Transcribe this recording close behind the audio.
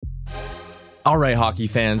All right, hockey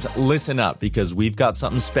fans, listen up because we've got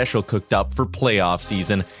something special cooked up for playoff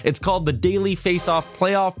season. It's called the Daily Face-Off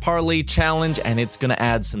Playoff Parlay Challenge, and it's going to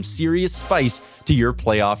add some serious spice to your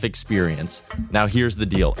playoff experience. Now, here's the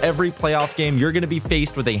deal. Every playoff game, you're going to be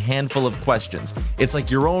faced with a handful of questions. It's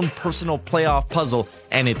like your own personal playoff puzzle,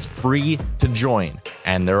 and it's free to join.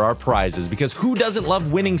 And there are prizes, because who doesn't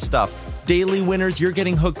love winning stuff? Daily winners, you're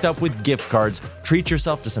getting hooked up with gift cards. Treat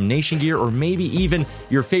yourself to some Nation gear or maybe even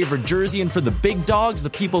your favorite jersey. And for the big dogs, the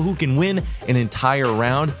people who can win an entire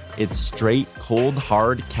round, it's straight, cold,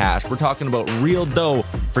 hard cash. We're talking about real dough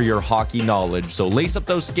for your hockey knowledge. So lace up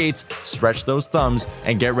those skates, stretch those thumbs,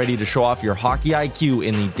 and get ready to show off your hockey IQ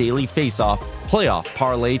in the Daily Face-Off Playoff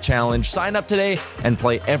Parlay Challenge. Sign up today and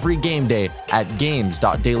play every game day at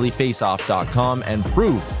games.dailyfaceoff.com and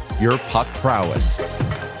prove your puck prowess.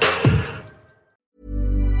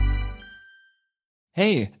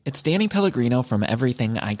 Hey, it's Danny Pellegrino from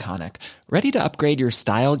Everything Iconic. Ready to upgrade your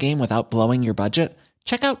style game without blowing your budget?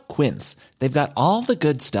 Check out Quince. They've got all the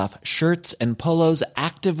good stuff, shirts and polos,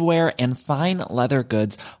 activewear, and fine leather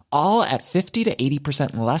goods, all at 50 to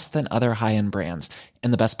 80% less than other high-end brands.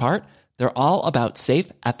 And the best part? They're all about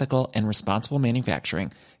safe, ethical, and responsible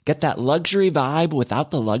manufacturing. Get that luxury vibe without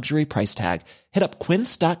the luxury price tag. Hit up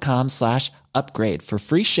quince.com/upgrade for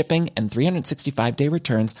free shipping and 365-day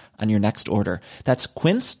returns on your next order. That's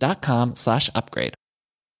quince.com/upgrade.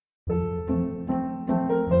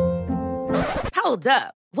 Hold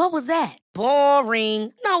up. What was that?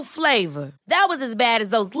 Boring. No flavor. That was as bad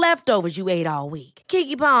as those leftovers you ate all week.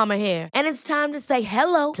 Keke Palmer here. And it's time to say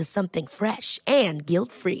hello to something fresh and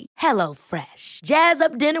guilt-free. Hello Fresh. Jazz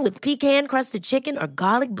up dinner with pecan-crusted chicken or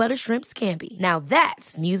garlic butter shrimp scampi. Now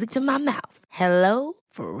that's music to my mouth. Hello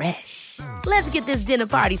Fresh. Let's get this dinner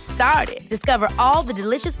party started. Discover all the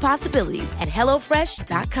delicious possibilities at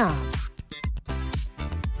hellofresh.com.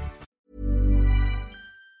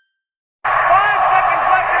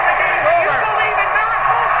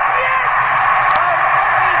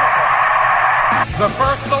 The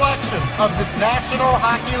first selection of the National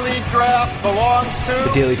Hockey League draft belongs to...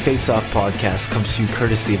 The Daily Face-Off podcast comes to you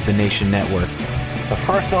courtesy of the Nation Network. The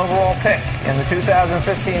first overall pick in the 2015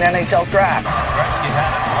 NHL draft. Gretzky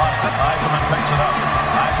had it, lost it. Yzerman picks it up.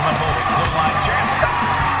 Yzerman moving. Blue line chance.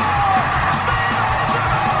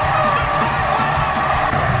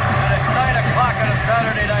 And it's 9 o'clock on a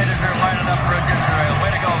Saturday night as they're lining up for a ginger ale.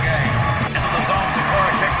 Way to go, gang. Into the zone.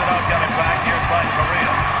 Sikora kicked it out. Got it back. Near side.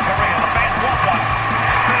 Correa. The fans want one.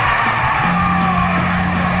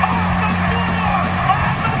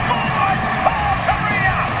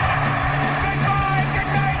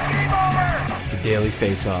 The Daily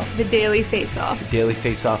Face-Off. The Daily Face-Off. The Daily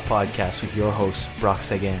Face-Off podcast with your host, Brock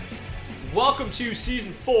Sagan. Welcome to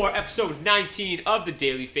Season 4, Episode 19 of the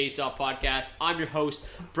Daily Face-Off podcast. I'm your host,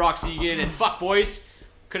 Brock Sagan, and fuck boys,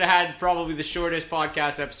 could have had probably the shortest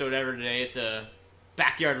podcast episode ever today. If the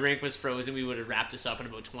backyard rink was frozen, we would have wrapped this up in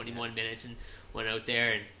about 21 minutes and went out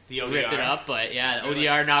there and ripped it up. But yeah, the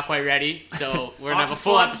ODR not quite ready, so we're going to have a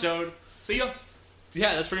full episode. See ya.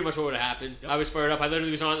 Yeah, that's pretty much what would have happened. Yep. I was fired up. I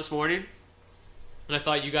literally was on it this morning, and I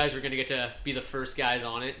thought you guys were going to get to be the first guys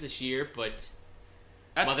on it this year, but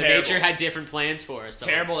Mother Nature had different plans for us. So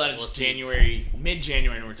terrible that it's January,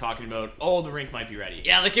 mid-January, and we're talking about, the rink might be ready.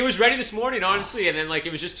 Yeah, like it was ready this morning, honestly, and then like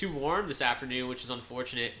it was just too warm this afternoon, which was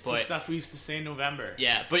unfortunate. It's the stuff we used to say in November.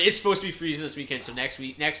 Yeah, but it's supposed to be freezing this weekend, so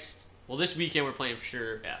this weekend we're playing for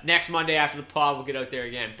sure. Yeah. Next Monday after the pod, we'll get out there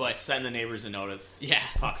again. But send the neighbors a notice. Yeah.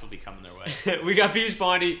 Pucks will be coming their way. We got Beavis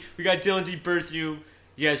Bondy. We got Dylan D. Berthew.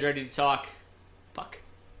 You guys ready to talk puck?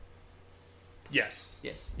 Yes.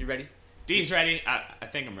 Yes. You ready? D's ready. I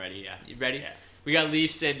think I'm ready, yeah. You ready? Yeah. We got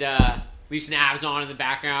Leafs and Avs on in the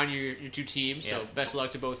background, your two teams, so best of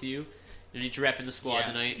luck to both of you. You need to rep in the squad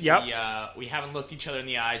tonight. Yep. We haven't looked each other in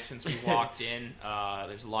the eyes since we walked in.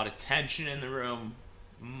 There's a lot of tension in the room.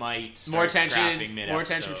 Might start scrapping mid-episode. More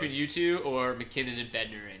tension between you two or McKinnon and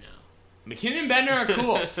Bednar right now? McKinnon and Bednar are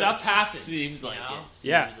cool. Stuff happens. Seems like it.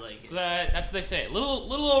 That's what they say.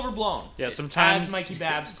 Little overblown. Yeah, sometimes as Mikey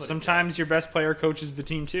Babs put sometimes your best player coaches the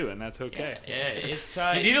team too, and that's okay. Yeah, it's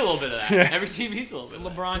you need a little bit of that. Every team needs a little bit.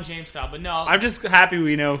 LeBron James style, but no. I'm just happy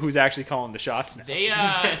we know who's actually calling the shots now. They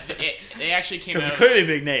actually came out. It's clearly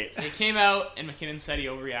Big Nate. They came out and McKinnon said he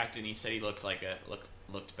overreacted. And he said he looked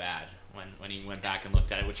bad when he went back and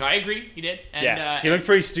looked at it, which I agree he did. And, he looked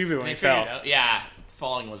pretty stupid when he fell. Yeah,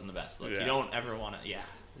 falling wasn't the best look. Yeah. You don't ever want to. Yeah,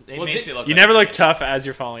 they makes it look. You never look tough as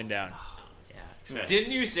you're falling down.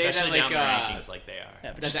 Didn't you say especially that down the rankings like they are?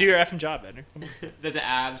 Yeah, but just do your effing job, Edgar. That the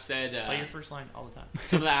Avs said play your first line all the time.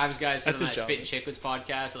 Some of the Avs guys said on that job. Spit and Chicklets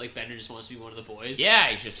podcast that like Bender just wants to be one of the boys. Yeah,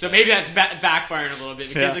 he's just so maybe that's backfiring a little bit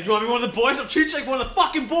because like you want to be one of the boys, I'll treat you like one of the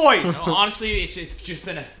fucking boys. No, honestly, it's just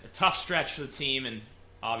been a tough stretch for the team, and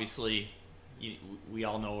obviously we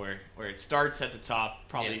all know where it starts at the top.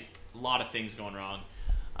 Probably a lot of things going wrong,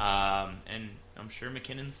 and I'm sure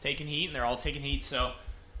McKinnon's taking heat, and they're all taking heat. So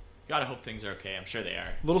gotta hope things are okay. I'm sure they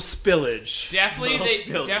are. Little spillage. Definitely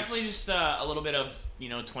just a little bit of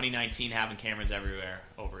 2019 having cameras everywhere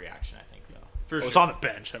overreaction. I think though. For sure. It's on the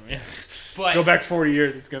bench. I mean, but go back 40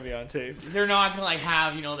 years, it's gonna be on tape. They're not gonna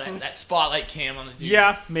have that spotlight cam on the dude.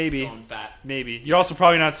 Yeah, maybe. Going back. Maybe. You're also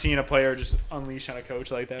probably not seeing a player just unleash on a coach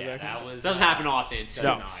like that. Yeah, back that doesn't happen often.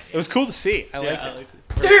 It was cool to see. I liked it.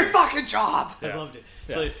 Do your fucking job. Yeah. I loved it.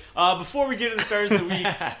 So, before we get into the stars of the week,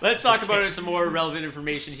 let's talk about some more relevant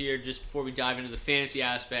information here just before we dive into the fantasy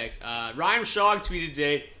aspect. Ryan Shaw tweeted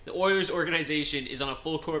today, the Oilers organization is on a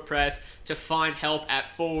full court press to find help at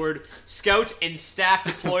forward. Scouts and staff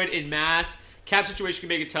deployed in mass. Cap situation can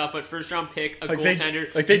make it tough, but first round pick,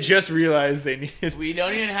 goaltender. They just realized they needed. We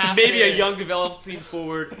don't even have maybe a young developing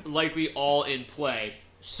forward, likely all in play.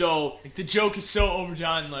 So the joke is so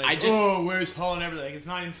overdone. Like, where's Hull and everything? Like, it's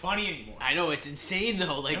not even funny anymore. I know, it's insane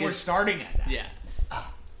though. Like, and we're starting at that. Yeah.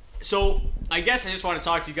 So I guess I just want to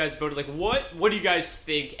talk to you guys about it. Like, what do you guys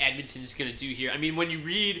think Edmonton's going to do here? I mean, when you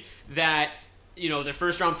read that, their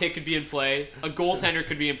first round pick could be in play, a goaltender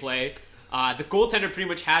could be in play. The goaltender pretty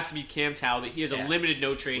much has to be Cam Talbot. He has a limited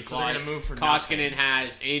no trade clause. Koskinen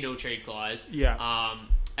has a no trade clause. Yeah.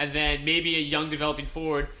 And then maybe a young developing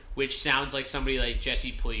forward, which sounds like somebody like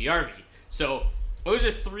Jesse Puljujarvi. So those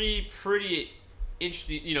are three pretty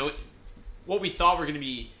interesting, what we thought were going to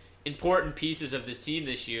be important pieces of this team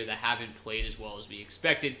this year that haven't played as well as we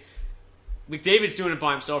expected. McDavid's doing it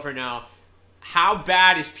by himself right now. How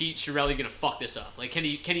bad is Pete Chiarelli going to fuck this up? Like, can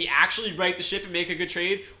he actually right the ship and make a good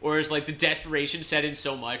trade, or is like the desperation set in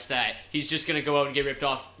so much that he's just going to go out and get ripped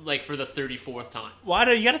off like for the 34th time?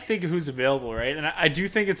 Well, you got to think of who's available, right? And I do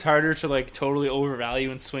think it's harder to like totally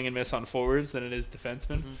overvalue and swing and miss on forwards than it is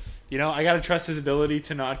defensemen. Mm-hmm. I got to trust his ability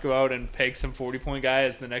to not go out and peg some 40-point guy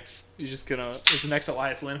as the next. He's the next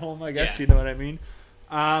Elias Lindholm, I guess. Yeah. You know what I mean?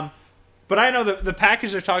 But I know the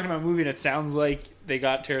package they're talking about moving, it sounds like they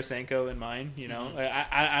got Tarasenko in mind. Mm-hmm.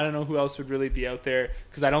 I don't know who else would really be out there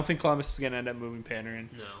because I don't think Columbus is going to end up moving Panarin.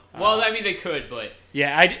 No. Well, I mean, they could, but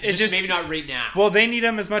just maybe not right now. Well, they need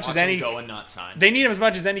him as much as any. Go and not sign. They need him as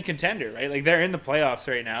much as any contender, right? Like they're in the playoffs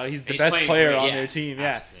right now. He's the best player on their team.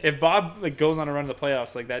 Yeah. Absolutely. If Bob goes on a run to the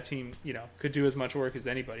playoffs, that team, could do as much work as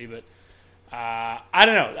anybody, but. I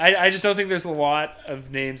don't know. I just don't think there's a lot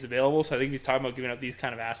of names available. So I think he's talking about giving up these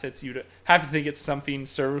kind of assets. You'd have to think it's something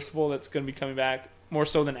serviceable that's going to be coming back more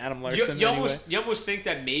so than Adam Larsson. You almost think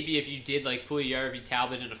that maybe if you did like Puljujarvi,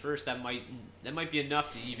 Talbot in the first, that might be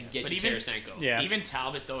enough to even get you Tarasenko. Yeah. Even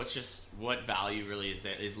Talbot though, it's just what value really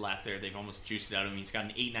is left there. They've almost juiced it out of him. He's got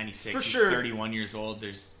an 896. For sure. He's 31 years old.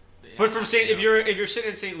 But from if you're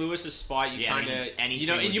sitting in St. Louis's spot, you kind of and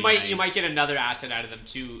you might get another asset out of them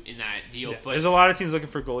too in that deal. Yeah. But there's a lot of teams looking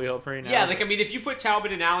for goalie help right now. Yeah, if you put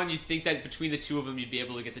Talbot and Allen, you'd think that between the two of them, you'd be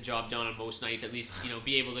able to get the job done on most nights. At least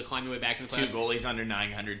be able to climb your way back in the playoffs. Two goalies under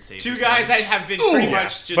 900 saves. Two guys that have been pretty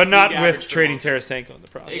much just but not with trading Tarasenko in the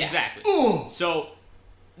process. Exactly. So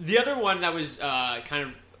the other one that was kind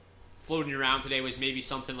of floating around today was maybe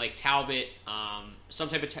something like Talbot, some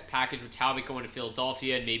type of package with Talbot going to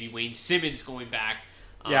Philadelphia and maybe Wayne Simmons going back.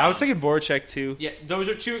 I was thinking Voracek too. Yeah, those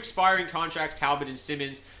are two expiring contracts, Talbot and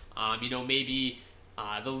Simmons. Maybe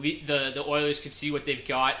the Oilers could see what they've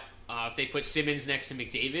got if they put Simmons next to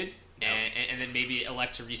McDavid. And then maybe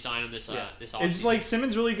elect to re-sign him this offseason. Is like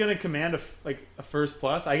Simmons really going to command a first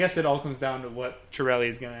plus? I guess it all comes down to what Chiarelli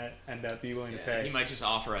is going to end up be willing to pay. He might just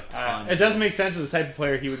offer a ton. It does make sense as the type of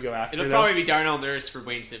player he would go after. It'll probably be Darnell Nurse for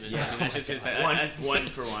Wayne Simmons. Yeah. I mean, that's just his one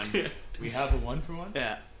for one. We have a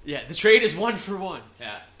 1-for-1. Yeah. The trade is 1-for-1.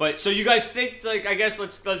 Yeah. But so you guys think I guess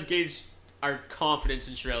let's gauge our confidence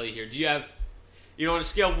in Chiarelli here. Do you have? On a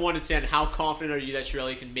scale of 1 to 10, how confident are you that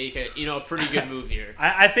Chiarelli can make a pretty good move here?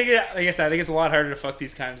 I think, like I said, I think it's a lot harder to fuck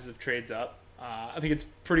these kinds of trades up. I think it's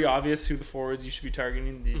pretty obvious who the forwards you should be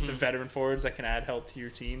targeting, the veteran forwards that can add help to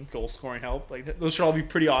your team, goal scoring help. Like those should all be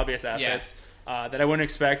pretty obvious assets that I wouldn't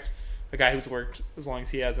expect a guy who's worked as long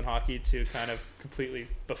as he has in hockey to kind of completely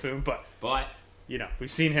buffoon. But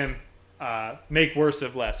we've seen him make worse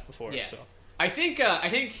of less before. Yeah. So I think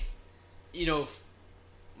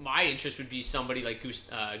my interest would be somebody like Goose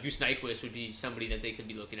Nyquist would be somebody that they could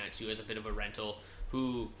be looking at too as a bit of a rental.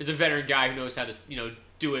 who is a veteran guy who knows how to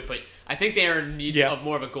do it. But I think they are in need of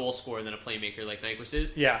more of a goal scorer than a playmaker like Nyquist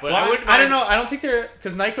is. Yeah, but well, I don't know. I don't think they're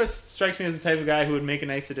because Nyquist strikes me as the type of guy who would make a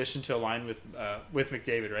nice addition to align with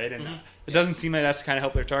McDavid, right? And it doesn't seem like that's to kind of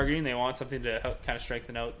help their targeting. They want something to help kind of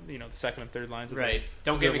strengthen out, the second and third lines. Of right.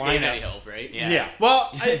 Don't give McDavid any help, right? Yeah.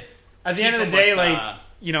 Well, at the end of the day,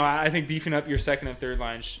 I think beefing up your second and third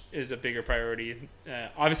line is a bigger priority.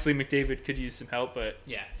 Obviously, McDavid could use some help, but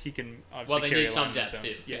he can obviously carry need a some line depth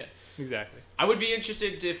too. Yeah, exactly. I would be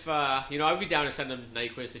interested if I would be down to send them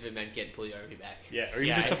Nyquist if it meant getting Puljujarvi back. Yeah, or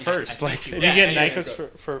even just the first. If you get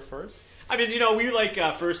Nyquist for first. I mean, we like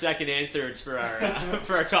first, second, and thirds for our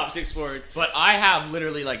for our top 6 forwards. But I have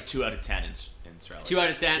literally 2 out of 10 in Sorelli. 2 out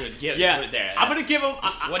of 10. Put it there. I'm gonna give him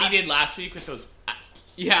what he did last week with those.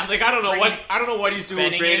 I don't know what he's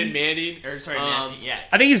doing with Brandon Manning. Manning. Yeah,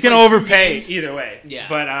 I think he's going to overpay either way. Yeah,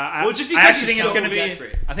 but just because I think it's going to be.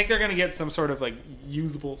 Desperate. I think they're going to get some sort of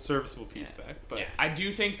usable, serviceable piece back. But I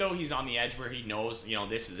do think though he's on the edge where he knows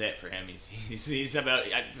this is it for him. He's about.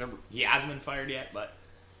 He hasn't been fired yet, but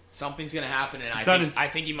something's going to happen, and I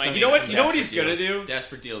think he might. You know what he's going to do?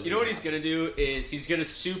 Desperate deals. You know what he's going to do is he's going to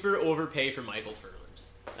super overpay for Michael Furlan.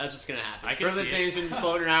 That's what's going to happen. Furlan's name has been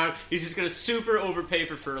floating around. He's just going to super overpay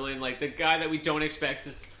for Furlan, like the guy that we don't expect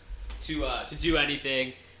to do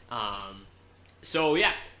anything. So,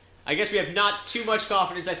 yeah. I guess we have not too much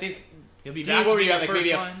confidence. I think he'll be back.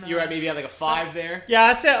 You're at maybe a 5 there? Yeah,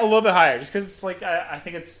 I'd say a little bit higher, just because it's I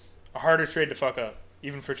think it's a harder trade to fuck up,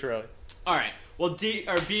 even for Chiarelli. All right. Well,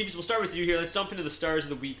 Beebs, we'll start with you here. Let's jump into the stars of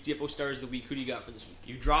the week, DFO stars of the week. Who do you got for this week?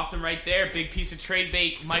 You dropped him right there. Big piece of trade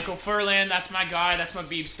bait. Michael Furlan, that's my guy. That's my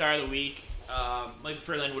Beebs star of the week. Michael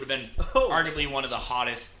Furlan would have been arguably one of the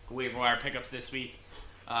hottest waiver wire pickups this week.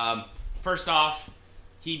 First off,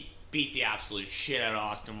 he beat the absolute shit out of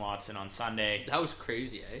Austin Watson on Sunday. That was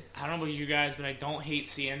crazy, eh? I don't know about you guys, but I don't hate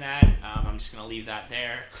seeing that. I'm just going to leave that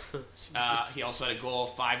there. He also had a goal,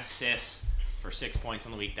 5 assists for 6 points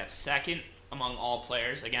on the week. That's second among all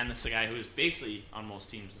players. Again, this is a guy who is basically on most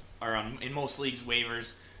teams, or in most leagues'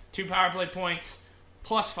 waivers. 2 power play points,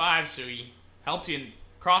 +5, so he helped you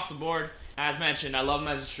across the board. As mentioned, I love him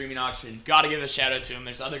as a streaming option. Got to give a shout out to him.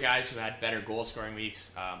 There's other guys who had better goal scoring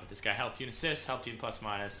weeks, but this guy helped you in assists, helped you in +-,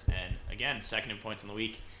 and again, second in points on the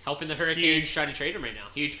week. Helping the Hurricanes try to trade him right now.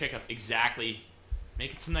 Huge pickup, exactly.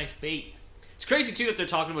 Making some nice bait. It's crazy, too, that they're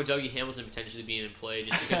talking about Dougie Hamilton potentially being in play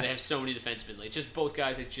just because they have so many defensemen. Like, just both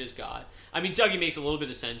guys they just got. I mean, Dougie makes a little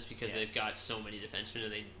bit of sense because they've got so many defensemen.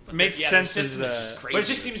 And makes sense. Is just crazy. But it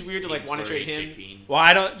just seems weird to, want to trade him. Well,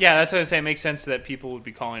 I don't... Yeah, that's what I say. It makes sense that people would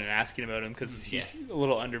be calling and asking about him because he's a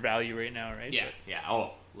little undervalued right now, right? Yeah.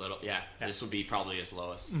 But, little. Yeah. This would be probably his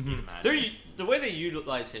lowest. Mm-hmm. The way they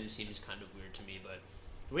utilize him seems kind of weird to me, but...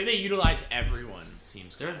 The way they utilize everyone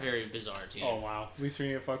seems they're a very bizarre team. Oh, wow. At least we're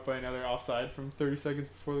going to get fucked by another offside from 30 seconds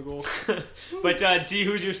before the goal. But, D,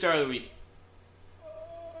 who's your star of the week?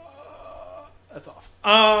 That's off.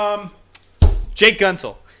 Jake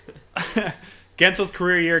Guentzel. Gensel's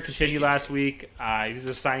career year continued last week. He was a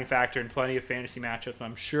deciding factor in plenty of fantasy matchups,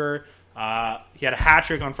 I'm sure. He had a hat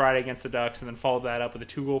trick on Friday against the Ducks and then followed that up with a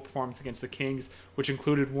 2-goal performance against the Kings, which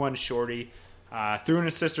included 1 shorty. Threw an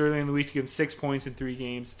assist early in the week to give him 6 points in 3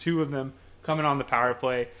 games, 2 of them coming on the power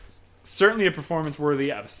play. Certainly a performance worthy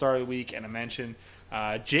of a star of the week and a mention.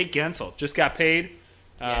 Jake Guentzel just got paid.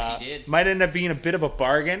 Yes, he did. Might end up being a bit of a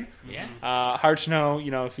bargain. Yeah. Hard to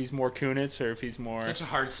know, if he's more Kunitz or if he's more... Such a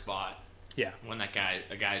hard spot. Yeah. When a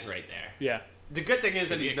guy's right there. Yeah. The good thing is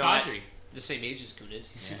that he's not the same age as Kunitz.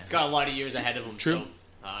 He's got a lot of years ahead of him. True.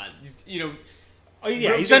 So, Oh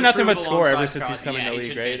yeah, he's done nothing but score ever since he's come in the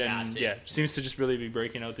league, right? Fantastic. And seems to just really be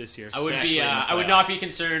breaking out this year. I would not be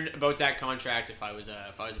concerned about that contract if I was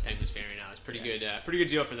a Penguins fan right now. It's pretty good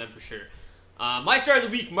deal for them for sure. My star of the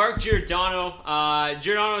week, Mark Giordano.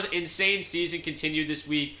 Giordano's insane season continued this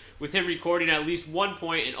week with him recording at least 1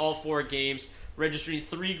 point in all 4 games, registering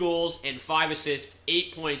 3 goals and 5 assists,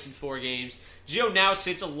 8 points in 4 games. Gio now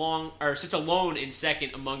sits alone in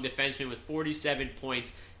second among defensemen with 47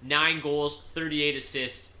 points. 9 goals, 38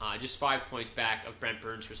 assists, just 5 points back of Brent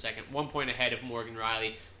Burns for second, 1 point ahead of Morgan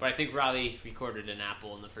Rielly. But I think Rielly recorded an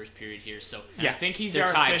apple in the first period here. So I think he's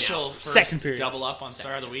our official first double up on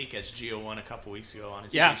Star of the Week, as Gio won a couple weeks ago on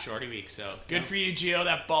his 2 shorty week. So good for you, Gio.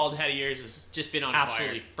 That bald head of yours has just been on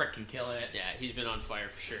absolutely freaking killing it. Yeah, he's been on fire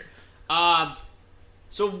for sure.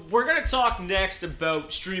 So we're going to talk next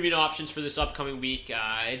about streaming options for this upcoming week.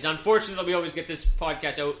 It's unfortunate that we always get this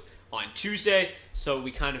podcast out on Tuesday, so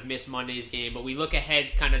we kind of miss Monday's game, but we look ahead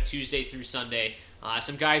kind of Tuesday through Sunday.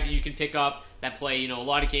 Some guys that you can pick up that play, a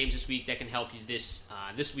lot of games this week that can help you this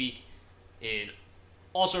week in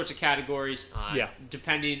all sorts of categories. Yeah.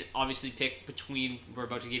 Depending, obviously, pick between, we're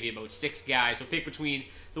about to give you about 6 guys, so pick between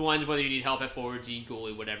the ones, whether you need help at forward, D,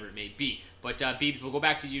 goalie, whatever it may be. But, Beebs, we'll go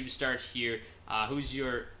back to you to start here. Who's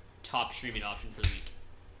your top streaming option for the week?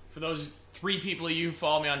 For those 3 people of you who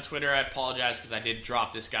follow me on Twitter, I apologize because I did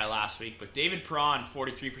drop this guy last week. But David Perron,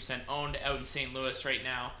 43% owned out in St. Louis right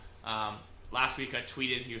now. Last week I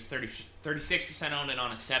tweeted he was 36% owned and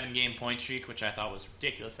on a 7-game point streak, which I thought was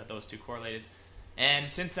ridiculous that those two correlated.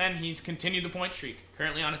 And since then, he's continued the point streak.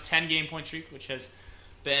 Currently on a 10-game point streak, which has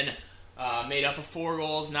been made up of 4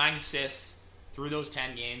 goals, 9 assists through those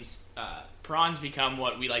 10 games. Perron's become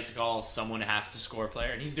what we like to call someone who has to score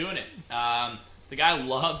player, and he's doing it. The guy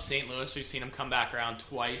loves St. Louis. We've seen him come back around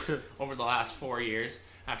twice over the last 4 years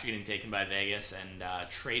after getting taken by Vegas and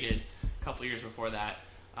traded a couple years before that.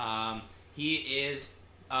 He is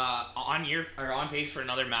on pace for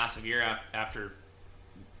another massive year after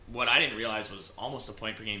what I didn't realize was almost a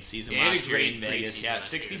point per game season last year in Vegas. Yeah,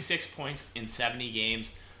 66 points in 70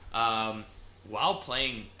 games, while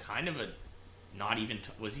playing kind of a not even.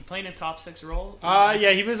 Was he playing a top 6 role?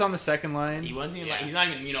 Yeah, he was on the second line. He wasn't. Even, he's not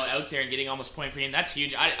even out there and getting almost point per game. That's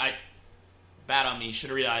huge. I bad on me.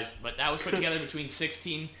 Should have realized, but that was put together between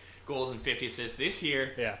 16 goals and 50 assists this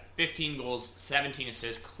year. Yeah, 15 goals, 17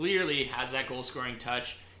 assists. Clearly has that goal scoring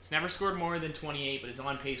touch. He's never scored more than 28, but is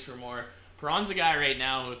on pace for more. Perron's a guy right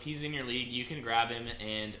now who, if he's in your league, you can grab him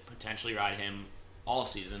and potentially ride him all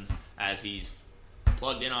season as he's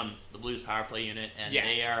plugged in on the Blues power play unit, and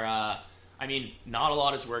they are. Not a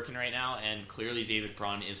lot is working right now, and clearly David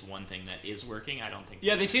Perron is one thing that is working. I don't think.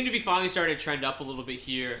 Yeah, they seem to be finally starting to trend up a little bit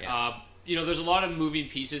here. Yeah. There's a lot of moving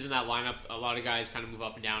pieces in that lineup. A lot of guys kind of move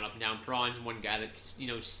up and down, up and down. Perron's one guy that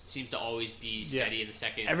seems to always be steady in the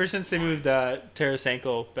second. Ever since they moved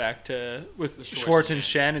Tarasenko back to with Schwartz and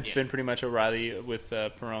Shen, it's been pretty much O'Reilly with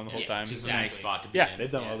Perron the whole time. Which is a nice spot to be in. in.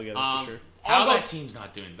 They've done well together for sure. How that team's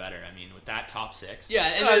not doing better? I mean, with that top 6. Yeah,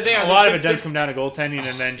 and a lot of it does come down to goaltending,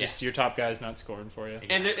 and then just your top guys not scoring for you.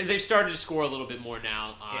 And they've started to score a little bit more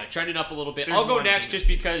now, trending up a little bit. There's I'll go next just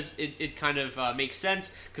because it kind of makes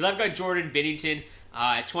sense, because I've got Jordan Binnington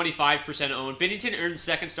at 25% owned. Binnington earned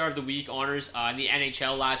second star of the week honors in the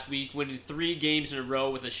NHL last week, winning 3 games in a row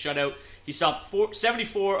with a shutout. He stopped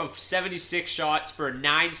 74 of 76 shots for a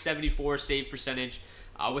 .974 save percentage.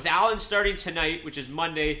 With Allen starting tonight, which is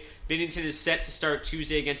Monday, Binnington is set to start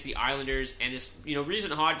Tuesday against the Islanders, and his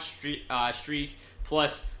recent hot streak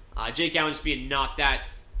plus Jake Allen just being not that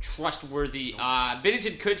trustworthy.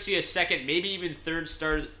 Binnington could see a second, maybe even third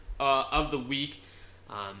start of the week.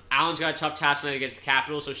 Allen's got a tough task tonight against the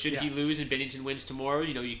Capitals, so should he lose and Binnington wins tomorrow,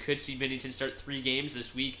 you could see Binnington start 3 games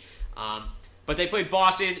this week. But they play in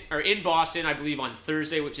Boston, I believe, on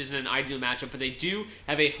Thursday, which isn't an ideal matchup. But they do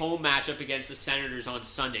have a home matchup against the Senators on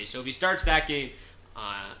Sunday. So if he starts that game,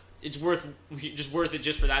 it's worth it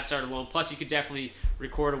just for that start alone. Plus, he could definitely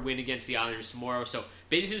record a win against the Islanders tomorrow. So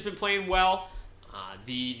Binnington's been playing well.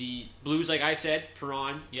 The Blues, like I said,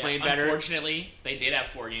 Perron playing better. Unfortunately, they did have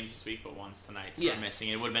 4 games this week, but one's tonight, so they're missing.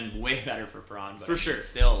 It would have been way better for Perron. But for sure.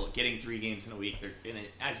 Still, getting 3 games in a week, they're in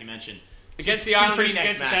it, as you mentioned. Against the Islanders,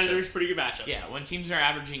 against the Senators, pretty good matchups. Yeah, when teams are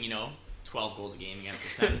averaging, 12 goals a game against the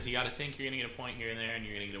Senators, you got to think you're going to get a point here and there, and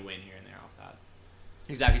you're going to get a win here and there off that.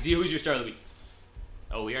 Exactly. D, who's your star of the week?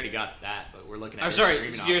 Oh, we already got that, but we're looking at. I'm sorry.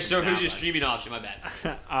 Who's your streaming option? My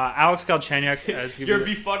bad. Alex Galchenyuk. You're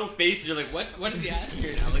befuddled face, and you're like, what does he ask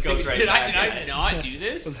here now? Just goes right did I not do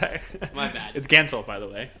this? My bad. It's Gensel, by the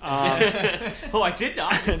way. Oh, I did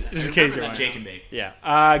not. Just in case you're Jake and Bake. Yeah.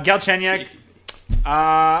 Galchenyuk.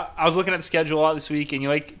 I was looking at the schedule a lot this week, and you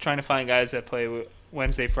like trying to find guys that play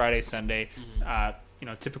Wednesday, Friday, Sunday.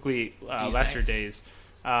 Typically lesser days.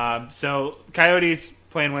 So Coyotes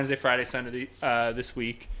playing Wednesday, Friday, Sunday this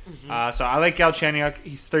week. So I like Galchenyuk.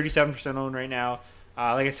 He's 37% owned right now.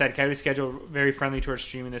 Like I said, Coyotes schedule very friendly towards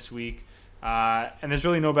streaming this week. And there's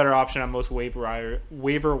really no better option on most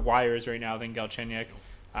waiver wires right now than Galchenyuk.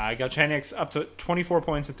 Galchenyuk's up to 24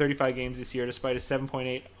 points in 35 games this year, despite a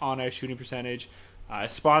 7.8 on-ice shooting percentage.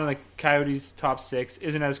 Spot in the Coyotes' top 6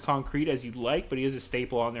 isn't as concrete as you'd like, but he is a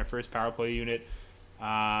staple on their first power play unit.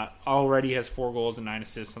 Already has 4 goals and 9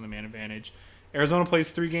 assists on the man advantage. Arizona plays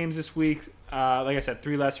 3 games this week. Like I said,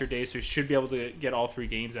 3 lesser days, so you should be able to get all 3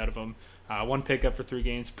 games out of them. 1 pickup for 3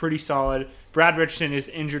 games. Pretty solid. Brad Richardson is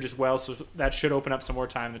injured as well, so that should open up some more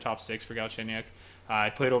time in the top 6 for Galchenyuk. I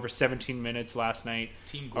played over 17 minutes last night.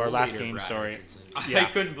 Last game, sorry. I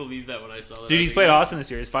couldn't believe that when I saw that. Dude, he's played awesome this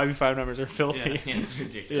year. His 5v5 numbers are filthy. Yeah, it's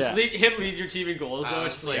ridiculous. Just him lead your team in goals, though.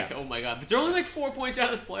 It's just oh my god. But they're only 4 points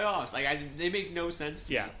out of the playoffs. They make no sense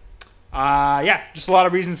to me. Just a lot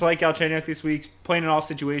of reasons to like Galchenyuk this week. Playing in all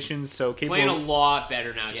situations, so capable. Playing a lot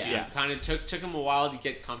better now. Too. Yeah. Kind of took him a while to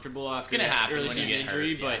get comfortable after that early season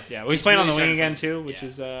injury, but he's playing on the wing again too, which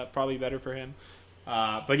is probably better for him.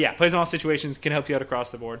 But plays in all situations, can help you out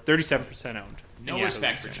across the board. 37% owned. No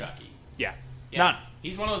respect for Chucky. Yeah, none.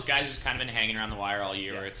 He's one of those guys who's kind of been hanging around the wire all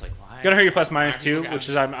year. Where it's like, why? Gonna hurt your plus minus too, which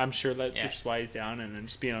is I'm sure that which is why he's down and then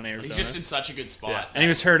just being on Arizona. He's just in such a good spot. Yeah. And he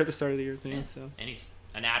was hurt at the start of the year too. So. And he's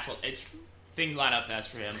a natural. Things line up best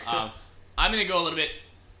for him. I'm gonna go a little bit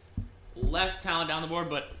less talent down the board,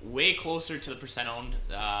 but way closer to the percent owned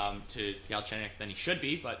to Galchenyuk than he should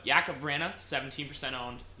be. But Jakub Vrana, 17%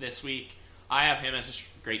 owned this week. I have him as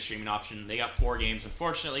a great streaming option. They got 4 games.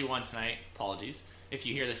 Unfortunately, one tonight. Apologies. If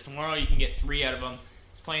you hear this tomorrow, you can get 3 out of them.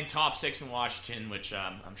 He's playing top 6 in Washington, which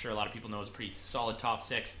I'm sure a lot of people know is a pretty solid top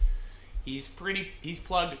 6. He's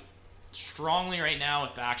plugged strongly right now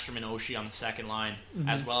with Backstrom and Oshie on the second line,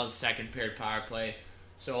 as well as second paired power play.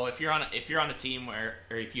 So if you're on a team or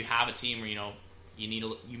if you have a team where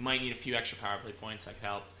you might need a few extra power play points, that could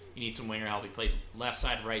help. You need some winger help. He plays left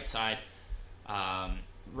side, right side.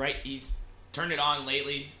 He's turned it on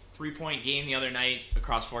lately. 3-point game the other night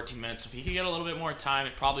across 14 minutes. So if he could get a little bit more time,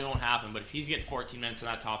 it probably won't happen. But if he's getting 14 minutes in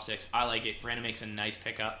that top 6, I like it. Vrana makes a nice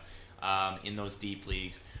pickup in those deep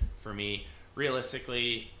leagues for me.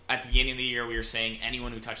 Realistically, at the beginning of the year, we were saying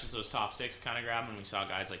anyone who touches those top 6 kind of grab them. We saw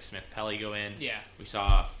guys like Smith Pelly go in. Yeah. We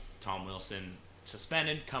saw Tom Wilson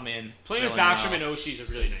suspended come in. Playing with Backstrom and Oshie is a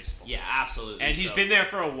really nice spot. Yeah, absolutely. And he's been there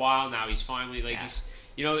for a while now. He's finally it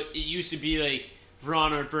used to be like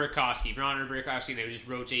Vrana or Burakovsky. They would just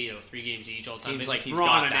rotate 3 games each all the time. Seems it's like he's Vrana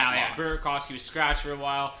got that now. locked. Yeah, Burakovsky was scratched for a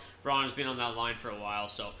while. Vrana's been on that line for a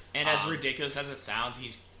while. As ridiculous as it sounds,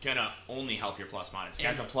 he's gonna only help your plus minus. He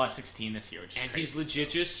has a plus 16 this year, which is crazy. He's legit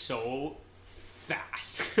just so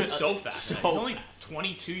fast. He's so fast. He's only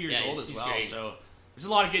 22 years old as well. Great. So there's a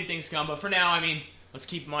lot of good things to come. But for now, let's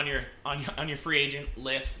keep him on your free agent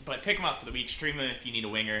list. But pick him up for the week. Stream him if you need a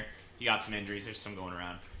winger. You got some injuries. There's some going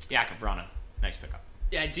around. Jakub Vrana, nice pickup.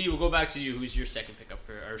 Yeah, D, we'll go back to you. Who's your second pickup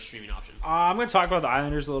for our streaming option? I'm going to talk about the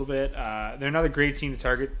Islanders a little bit. They're another great team to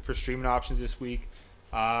target for streaming options this week.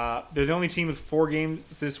 They're the only team with 4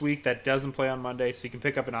 games this week that doesn't play on Monday, so you can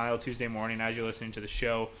pick up an IL Tuesday morning as you're listening to the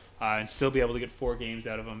show and still be able to get 4 games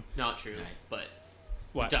out of them. Not true, but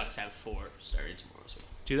the Ducks have 4 starting tomorrow as well.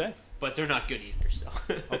 Do they? But they're not good either, so.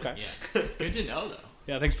 Okay. Yeah. Good to know, though.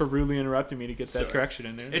 Yeah, thanks for rudely interrupting me to get that correction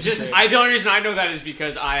in there. It's just the only reason I know that is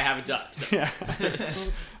because I have a Duck. So.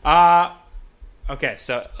 Yeah. Okay,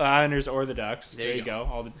 so Islanders or the Ducks. There you go.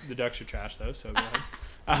 All the Ducks are trash though, so go ahead.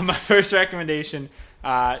 My first recommendation,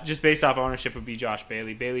 just based off ownership, would be Josh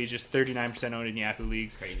Bailey. Bailey is just 39% owned in Yahoo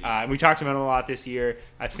leagues. Crazy. And we talked about him a lot this year.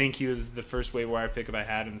 I think he was the first waiver wire pickup I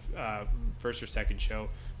had in first or second show,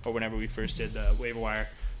 or whenever we first did the waiver wire.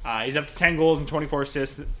 He's up to 10 goals and 24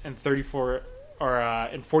 assists and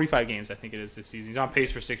 45 games, I think it is this season. He's on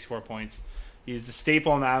pace for 64 points. He's a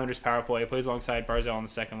staple in the Islanders' power play. He plays alongside Barzal on the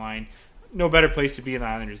second line. No better place to be in the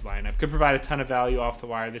Islanders lineup. Could provide a ton of value off the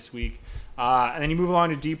wire this week. And then you move along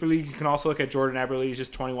to deeper leagues. You can also look at Jordan Eberle. He's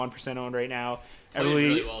just 21% owned right now. Playing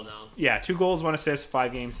really well now. Yeah, 2 goals, 1 assist,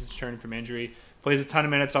 5 games since returning from injury. Plays a ton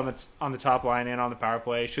of minutes on the top line and on the power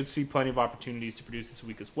play. Should see plenty of opportunities to produce this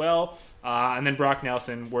week as well. And then Brock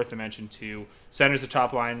Nelson, worth a mention too. Centers the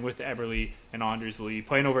top line with Eberle and Anders Lee.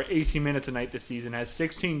 Playing over 18 minutes a night this season. Has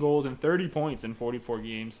 16 goals and 30 points in 44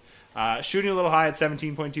 games. Shooting a little high at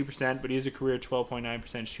 17.2%, but he's a career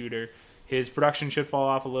 12.9% shooter. His production should fall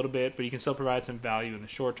off a little bit, but he can still provide some value in the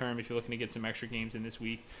short term if you're looking to get some extra games in this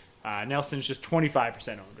week. Nelson's just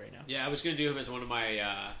 25% owned right now. Yeah, I was going to do him as one of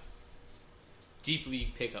my deep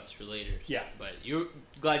league pickups for later. Yeah. But you're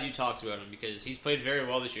glad you talked about him because he's played very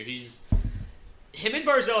well this year. Him and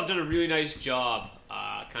Barzal have done a really nice job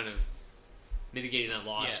kind of mitigating that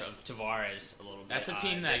loss of Tavares a little bit. That's a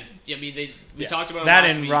team that... we talked about that him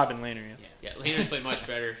last and week. Robin Lehner. Yeah, Lehner's played much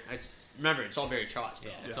better. Remember, it's all Barry Trotz. Yeah,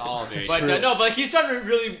 it's all very But true. but he's done a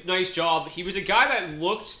really nice job. He was a guy that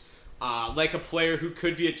looked like a player who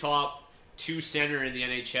could be a top 2 center in the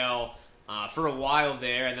NHL for a while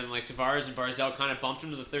there, and then like Tavares and Barzal kind of bumped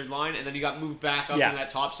him to the third line, and then he got moved back up into that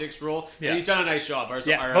top 6 role. Yeah. And he's done a nice job.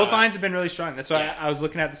 Barzal, both lines have been really strong. That's why I was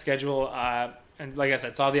looking at the schedule, and like I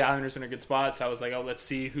said, saw the Islanders in a good spot, so I was like, oh, let's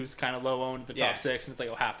see who's kind of low owned the top 6, and it's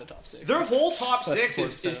like, half the top 6. Their whole top 6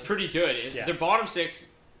 is pretty good. Yeah. Their bottom 6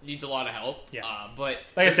 needs a lot of help. Yeah. But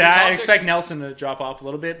like I said, I expect Nelson to drop off a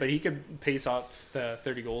little bit, but he could pace off the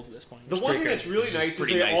 30 goals at this point. The one thing that's really nice is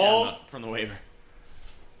they all from the waiver.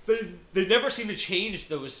 They never seem to change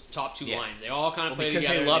those top 2 lines. They all kind of play because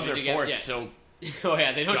together. Because they love their fourth so Oh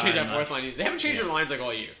yeah, they don't change that fourth much. line. They haven't changed their lines like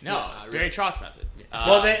all year. No, Barry Trotz method.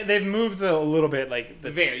 Well, they've moved a little bit, like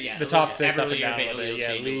the top six up and down a little bit.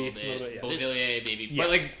 Yeah, Lee, a little bit. Yeah. Beauvillier, maybe, but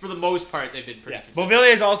like for the most part, they've been pretty. Yeah.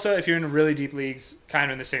 Beauvillier is also, if you're in really deep leagues, kind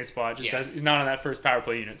of in the same spot. He's not on that first power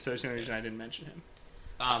play unit, so that's the only reason I didn't mention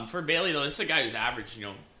him. For Bailey though, this is a guy who's averaged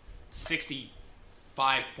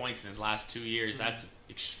 65 points in his last 2 years. Mm-hmm. That's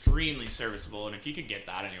extremely serviceable, and if you could get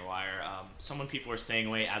that in your wire, people are staying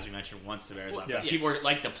away, as we mentioned, once Tavares left. Yeah. People are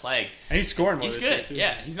like the plague, and he's scoring more. He's good. Too.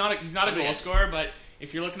 Yeah, he's not a goal scorer, but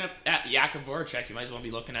if you're looking at Jakub Voracek, you might as well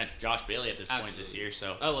be looking at Josh Bailey at this point this year.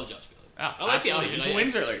 So I love Josh Bailey. I like the He's a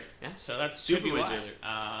Windsor alert. Yeah, so that's super Windsor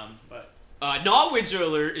alert. Not Windsor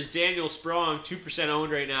alert is Daniel Sprong, 2%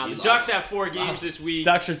 owned right now. The Ducks have 4 games this week.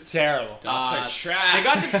 Ducks are terrible. Ducks are trash. They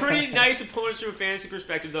got some pretty nice opponents from a fantasy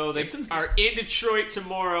perspective, though. They are in Detroit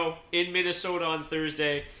tomorrow, in Minnesota on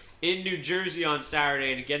Thursday, in New Jersey on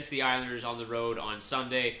Saturday, and against the Islanders on the road on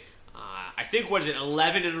Sunday. I think,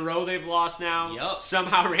 11 in a row they've lost now? Yep.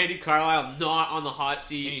 Somehow Randy Carlyle not on the hot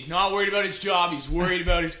seat. And he's not worried about his job, he's worried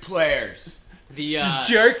about his players. The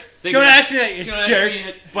jerk. Don't ask me that, you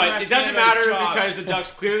jerk. But it doesn't matter because the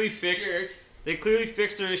Ducks clearly fixed. They clearly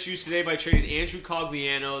fixed their issues today by trading Andrew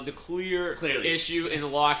Cogliano. The clear issue in the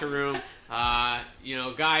locker room.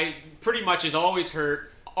 Guy pretty much is always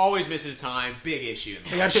hurt, always misses time. Big issue.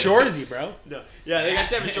 They got Shorzy, bro. No. Yeah, they got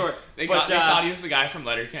Devin Shore. They thought he was the guy from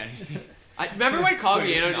Letterkenny. I remember when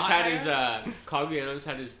Cogliano just had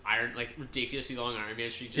his ridiculously long Iron Man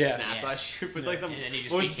streak snapped last year with the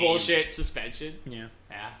most bullshit suspension. Yeah.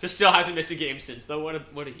 Just still hasn't missed a game since though. What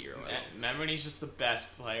a hero! Remember when he's just the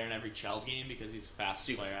best player in every Cheld game because he's the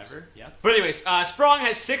fastest player ever. Yeah. But anyways, Sprong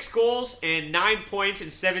has 6 goals and 9 points in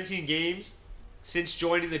 17 games since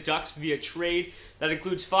joining the Ducks via trade. That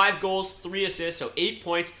includes 5 goals, 3 assists, so 8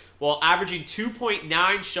 points, while averaging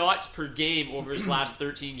 2.9 shots per game over his last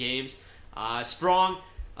 13 games. Sprong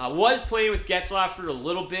was playing with Getzlaf for a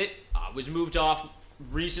little bit, was moved off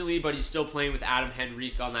recently, but he's still playing with Adam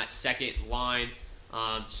Henrique on that second line.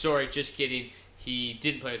 Sorry, just kidding. He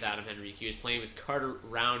didn't play with Adam Henrique. He was playing with Carter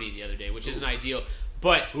Rowney the other day, which isn't ideal.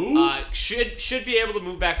 But should be able to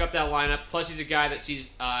move back up that lineup. Plus, he's a guy that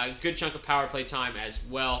sees a good chunk of power play time as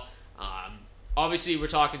well. Obviously, we're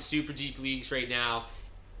talking super deep leagues right now.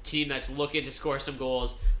 Team that's looking to score some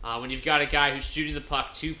goals. When you've got a guy who's shooting the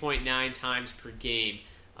puck 2.9 times per game,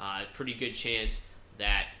 pretty good chance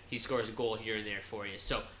that he scores a goal here and there for you.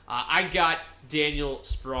 So I got Daniel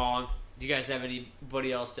Sprong. Do you guys have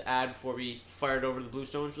anybody else to add before we fire it over to the Blue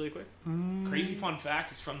Stones really quick? Crazy fun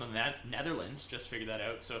fact, is from the Netherlands. Just figured that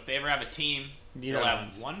out. So if they ever have a team, they'll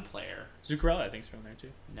have one player. Zuccarello, I think, is from there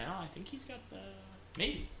too. No, I think he's got the...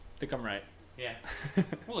 Maybe. I think I'm right. Yeah.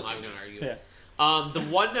 I'm going to argue. Yeah. The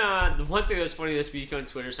one thing that was funny this week on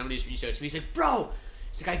Twitter, somebody reached out to me. He's like, "Bro,"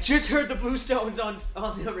 he's like, "I just heard the Blue Stones on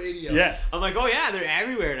the radio." Yeah. I'm like, "Oh yeah, they're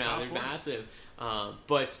everywhere now. They're massive."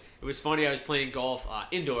 But it was funny. I was playing golf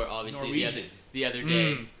indoor, obviously the other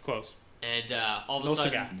day. Close. And all of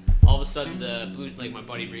a sudden, the blue, my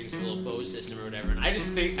buddy brings his little bow system or whatever, and I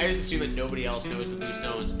just assume that nobody else knows the Blue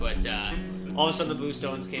Stones, but all of a sudden the Blue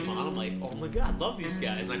Stones came on. I'm like, oh my god, love these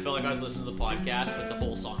guys, and I felt like I was listening to the podcast, but the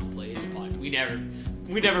whole song played. We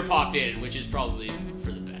never popped in, which is probably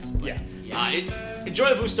for the best. But, enjoy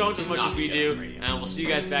the Blue Stones as much as we do, and we'll see you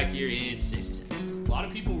guys back here in 60 seconds. A lot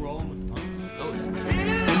of people rolling with the punk.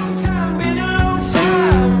 Been a long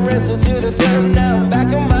time, wrestled to the dirt, now I'm back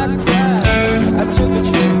on my cry. I took a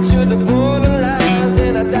trip to the borderlines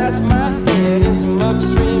and I dashed my head in some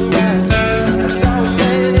upstream ride. I saw a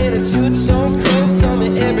man in a two-tone coat, tell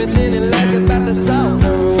me everything he liked about the songs I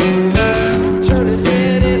wrote. Turned his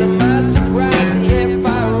head into my surprise, he had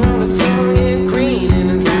fire on his tongue and green in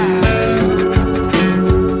his eyes.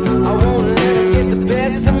 I won't let him get the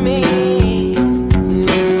best of me.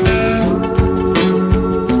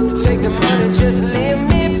 Take the money, just leave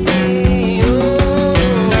me be. Oh.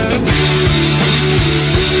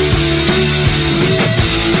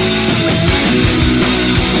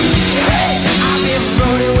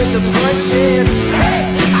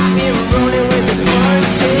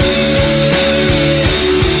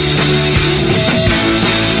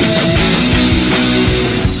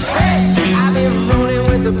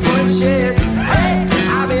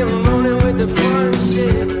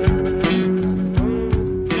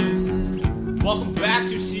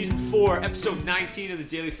 19 of the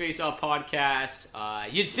Daily Faceoff podcast.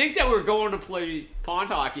 You'd think that we're going to play pond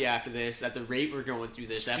hockey after this, at the rate we're going through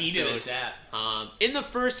this episode. Speed of this app. In the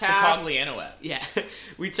first The half, Cogliano app. yeah,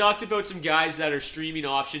 we talked about some guys that are streaming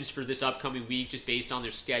options for this upcoming week, just based on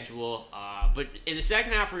their schedule. But in the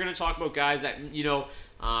second half, we're going to talk about guys that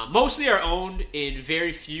mostly are owned in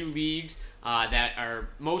very few leagues, that are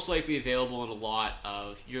most likely available in a lot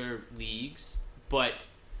of your leagues, but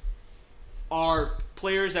are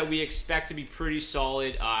players that we expect to be pretty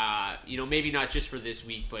solid, maybe not just for this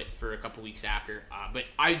week, but for a couple weeks after. But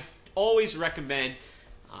I always recommend,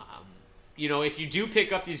 if you do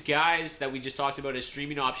pick up these guys that we just talked about as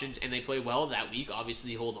streaming options and they play well that week,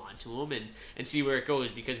 obviously hold on to them and see where it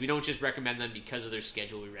goes, because we don't just recommend them because of their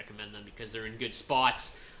schedule. We recommend them because they're in good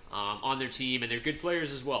spots on their team and they're good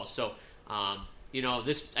players as well. So,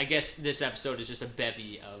 this episode is just a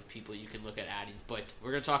bevy of people you can look at adding, but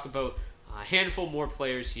we're going to talk about a handful more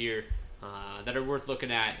players here that are worth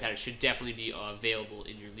looking at, that should definitely be available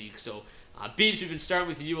in your league. So, Beebs, we've been starting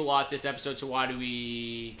with you a lot this episode, so why do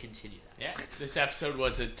we continue that? Yeah, this episode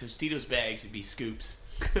was a Tostitos bags, it'd be scoops.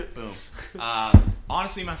 Boom.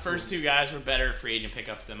 Honestly, my first two guys were better free agent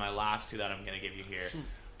pickups than my last two that I'm going to give you here.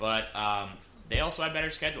 But they also had better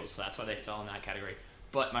schedules, so that's why they fell in that category.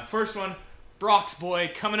 But my first one, Brock's boy,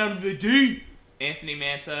 coming out of the D, Anthony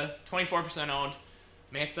Mantha, 24% owned.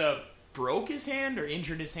 Mantha broke his hand or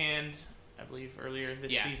injured his hand, I believe, earlier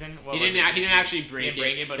this season. He didn't actually break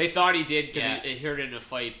it. But they thought he did because he hurt it in a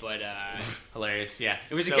fight, but hilarious. Yeah,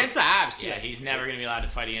 it was against the Avs too. Yeah, he's never going to be allowed to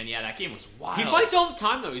fight again. Yeah, that game was wild. He fights all the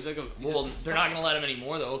time though. They're not going to let him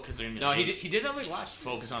anymore though, because they're he did that like last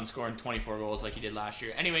year. Focus on scoring 24 goals like he did last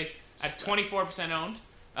year. Anyways, at 24% owned,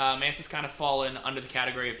 Mantha's kind of fallen under the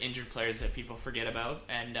category of injured players that people forget about,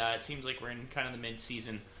 and it seems like we're in kind of the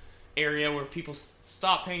mid-season area where people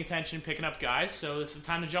stop paying attention and picking up guys, so this is the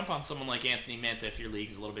time to jump on someone like Anthony Mantha if your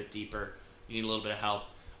league's a little bit deeper, you need a little bit of help.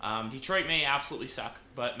 Detroit may absolutely suck,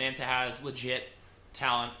 but Mantha has legit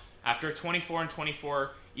talent. After a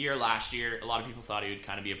 24-24 year last year, a lot of people thought he would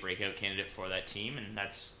kind of be a breakout candidate for that team, and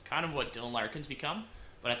that's kind of what Dylan Larkin's become.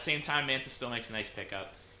 But at the same time, Mantha still makes a nice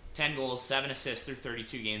pickup. 10 goals, 7 assists through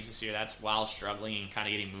 32 games this year. That's while struggling and kind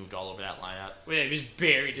of getting moved all over that lineup. Well, yeah, he was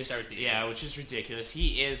buried to start the year. Yeah, which is ridiculous.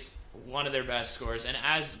 He is one of their best scorers. And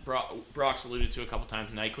as Brock's alluded to a couple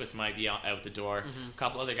times, Nyquist might be out the door. Mm-hmm. A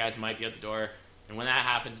couple other guys might be out the door. And when that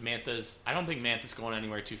happens, I don't think Mantha's going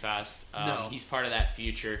anywhere too fast. No. He's part of that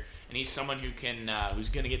future. And he's someone who can, who's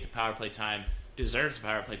going to get the power play time, deserves the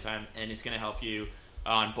power play time, and is going to help you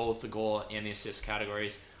on both the goal and the assist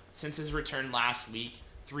categories. Since his return last week,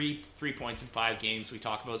 3 points in 5 games. We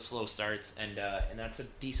talk about slow starts, and that's a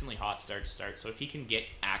decently hot start to start. So if he can get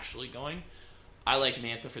actually going, I like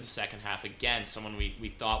Mantha for the second half. Again, someone we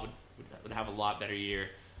thought would have a lot better year.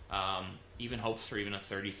 Even hopes for even a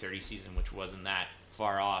 30-30 season, which wasn't that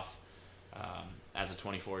far off as a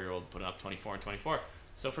 24-year-old putting up 24 and 24.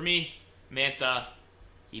 So for me, Mantha,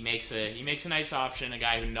 he makes a nice option, a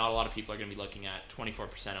guy who not a lot of people are going to be looking at,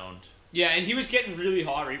 24% owned. Yeah, and he was getting really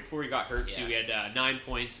hot right before he got hurt, too. He had 9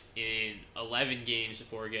 points in 11 games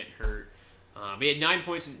before getting hurt. He had 9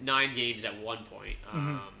 points in 9 games at one point.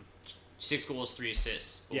 6 goals, 3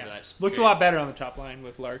 assists. Looked a lot better on the top line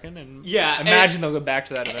with Larkin, and imagine they'll go back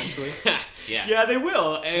to that eventually. Yeah, they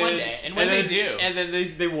will. And, one day. And when they do. And then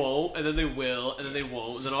they won't, and then they will, and then they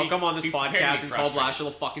won't. And then I'll come on this podcast and call Blashill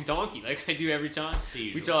a fucking donkey, like I do every time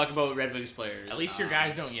we talk about Red Wings players. At least your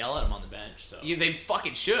guys don't yell at him on the bench. So they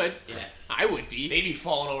fucking should. Yeah. I would be. They'd be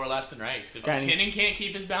falling over left and right. If McKinnon can't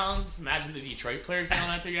keep his balance, imagine the Detroit players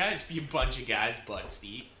yelling at their guys. Just be a bunch of guys butt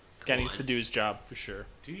steep. Guy needs to do his job for sure.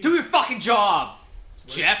 Do your fucking job,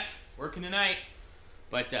 Jeff. Working tonight.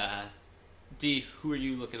 But D, who are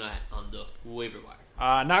you looking at on the waiver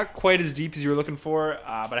wire? Not quite as deep as you were looking for,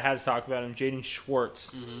 but I had to talk about him. Jaden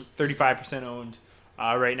Schwartz, 35% owned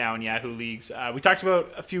right now in Yahoo leagues. We talked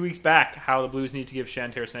about a few weeks back how the Blues need to give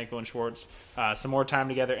Shen, Tarasenko, and Schwartz some more time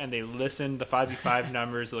together, and they listened. The 5v5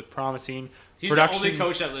 numbers look promising. He's the only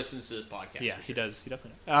coach that listens to this podcast. Yeah, he does. He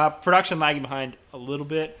definitely. Production lagging behind a little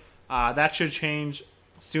bit. That should change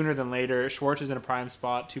sooner than later. Schwartz is in a prime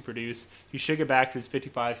spot to produce. He should get back to his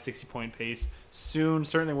 55, 60-point pace soon.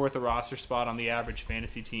 Certainly worth a roster spot on the average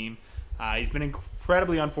fantasy team. He's been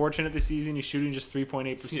incredibly unfortunate this season. He's shooting just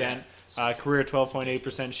 3.8%, career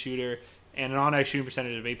 12.8% shooter, and an on-ice shooting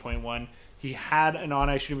percentage of 8.1. He had an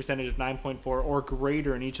on-ice shooting percentage of 9.4 or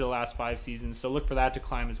greater in each of the last 5 seasons, so look for that to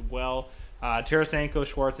climb as well. Tarasenko,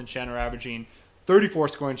 Schwartz, and Shen are averaging 34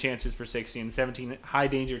 scoring chances per 60 and 17 high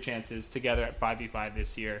danger chances together at 5v5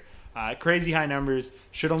 this year. Crazy high numbers.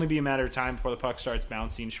 Should only be a matter of time before the puck starts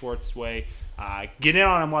bouncing Schwartz's way. Get in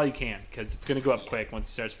on him while you can, because it's going to go up quick once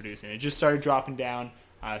he starts producing. It just started dropping down.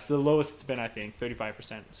 So the lowest it's been, I think,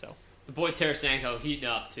 35%. So the boy Tarasenko heating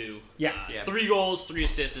up too. Yeah. 3 goals, 3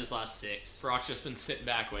 assists in his last 6. Brock's just been sitting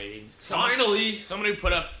back waiting. Finally, someone who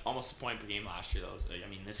put up almost a point per game last year, though. I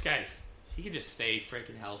mean, this guy's, he could just stay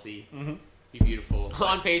freaking healthy. Mm-hmm. Be beautiful.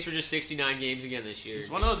 On pace for just 69 games again this year. He's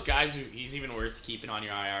one of those guys who he's even worth keeping on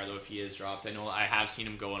your IR, though, if he is dropped. I know I have seen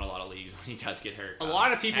him go in a lot of leagues when he does get hurt. A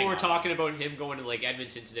lot of people were talking about him going to like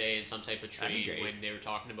Edmonton today in some type of trade great. when they were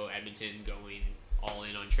talking about Edmonton going all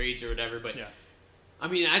in on trades or whatever. But Yeah. I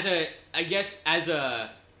mean, as a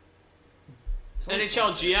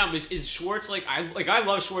NHL GM, is Schwartz like I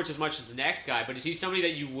love Schwartz as much as the next guy, but is he somebody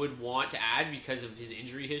that you would want to add because of his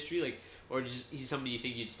injury history, like, or just he's somebody you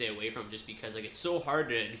think you'd stay away from just because like it's so hard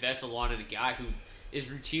to invest a lot in a guy who is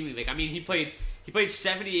routinely like, I mean, he played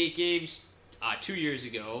 78 games 2 years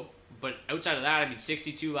ago, but outside of that, I mean,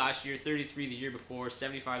 62 last year, 33 the year before,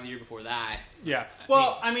 75 the year before that. Yeah.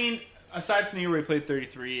 Well, I mean, aside from the year where he played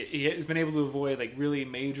 33, he has been able to avoid like really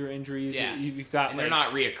major injuries. Yeah. You've got And they're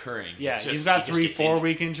not reoccurring. Yeah, It's just- he's got he just gets 3-4 injured.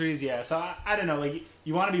 week injuries. Yeah, so I don't know. Like,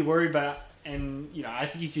 you want to be worried, but I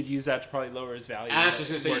think you could use that to probably lower his value. I was just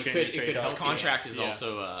gonna say, Working it could the trade help His off. you. contract is Yeah.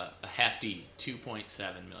 also a hefty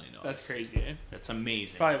 $2.7 million. That's crazy. Eh? That's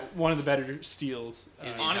amazing. Probably one of the better steals.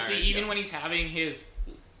 Honestly, entire even job. when he's having his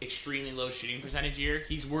extremely low shooting percentage year,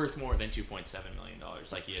 he's worth more than $2.7 million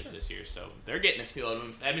like he is this year. So they're getting a steal out of him.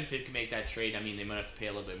 If Edmonton can make that trade, I mean, they might have to pay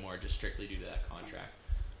a little bit more just strictly due to that contract.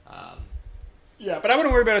 Yeah, but I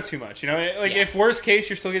wouldn't worry about it too much. You know, like Yeah. if worst case,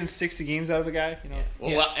 you're still getting 60 games out of the guy. You know,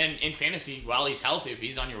 Well, and in fantasy, while he's healthy, if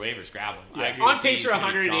he's on your waivers, grab him. I agree On with you, pace he's for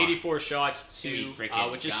gonna be 184 shots He's too, gonna be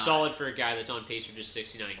freaking which is gone. solid for a guy that's on pace for just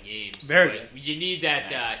 69 games. Very But you need that.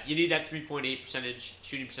 Nice. You need that 3.8%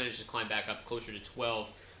 shooting percentage to climb back up closer to 12.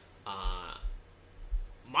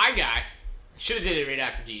 My guy should have did it right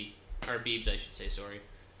after Beebs, I should say. Sorry,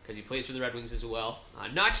 because he plays for the Red Wings as well.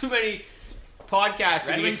 Not too many podcasts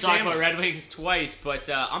Red we Wings can talk about sandwich. Red Wings twice, but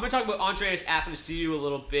I'm going to talk about Andreas Athanasiou a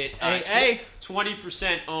little bit. Hey.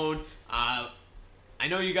 20% owned. I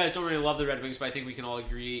know you guys don't really love the Red Wings, but I think we can all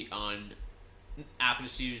agree on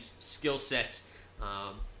Athanasiou's skill set.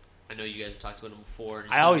 I know you guys have talked about him before.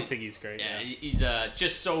 I always think he's great. Yeah, Yeah. he's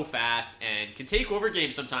just so fast and can take over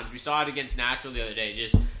games sometimes. We saw it against Nashville the other day.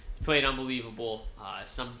 Just played unbelievable.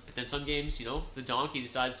 But then some games, the donkey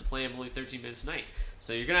decides to play him only 13 minutes a night.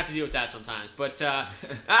 So you're going to have to deal with that sometimes. But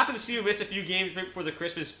Athanasiou missed a few games right before the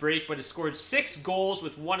Christmas break, but has scored 6 goals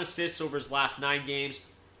with 1 assist over his last 9 games.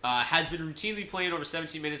 Has been routinely playing over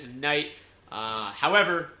 17 minutes a night.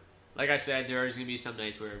 However, like I said, there is going to be some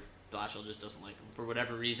nights where Blashill just doesn't like him for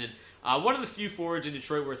whatever reason. One of the few forwards in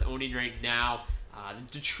Detroit worth owning right now.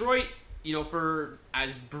 Detroit, for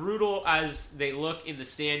as brutal as they look in the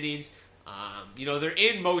standings, they're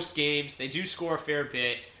in most games. They do score a fair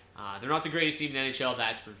bit. They're not the greatest team in the NHL,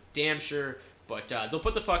 that's for damn sure. But they'll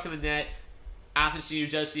put the puck in the net. Athanasiou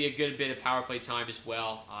does see a good bit of power play time as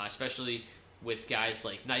well, especially with guys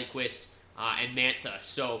like Nyquist and Mantha.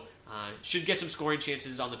 So should get some scoring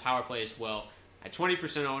chances on the power play as well. At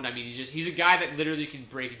 20% owned, I mean, he's a guy that literally can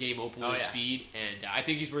break a game open with speed, and I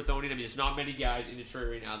think he's worth owning. I mean, there's not many guys in Detroit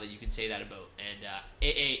right now that you can say that about, and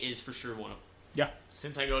AA is for sure one of them. Yeah.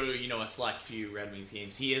 Since I go to, a select few Red Wings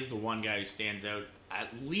games, he is the one guy who stands out at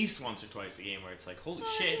least once or twice a game where it's like, holy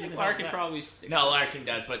shit. I think Larkin probably... No, Larkin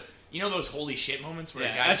does, but those holy shit moments where a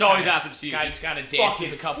guy... that's always happened to you. Guy just kind of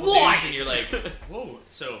dances a couple flying. things and you're like, whoa.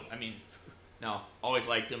 So, I mean... No, always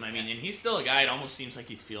liked him. I mean, and he's still a guy. It almost seems like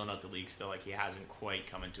he's feeling out the league still. Like he hasn't quite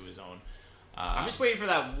come into his own. I'm just waiting for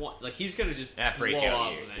that one. Like he's gonna just that blow breakout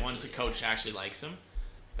up year. eventually. Once a coach actually likes him,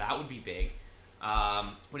 that would be big.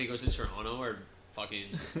 When he goes to Toronto or fucking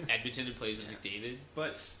Edmonton and plays with McDavid.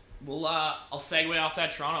 But I'll segue off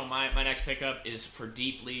that Toronto. My next pickup is for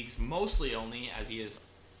deep leagues, mostly only as he is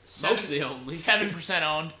Mostly only 7%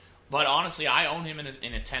 owned. But honestly, I own him in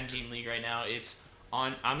a 10-team league right now.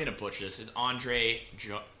 I'm gonna butcher this. It's Andreas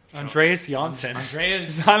Janssen.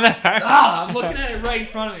 Andreas. on that hard. I'm looking at it right in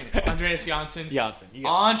front of me. Andreas Janssen. Janssen.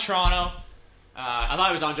 On Toronto. I thought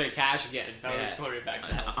it was Andre Cash again. I was going right back to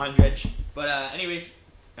Andrej. But anyways,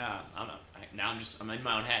 I'm in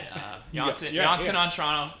my own head. Janssen on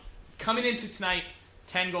Toronto. Coming into tonight,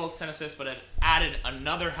 10 goals, 10 assists, but added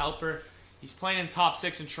another helper. He's playing in top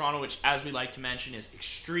 6 in Toronto, which, as we like to mention, is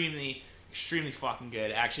extremely fucking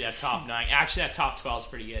good. Actually, that top 9. Actually, that top 12 is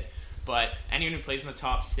pretty good. But anyone who plays in the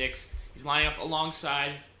top 6, he's lining up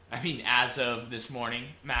alongside I mean, as of this morning,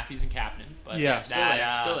 Matthews and Kapanen. But Yeah.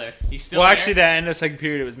 Still there. He's still Well, there. actually, that end of second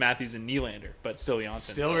period, it was Matthews and Nylander, but still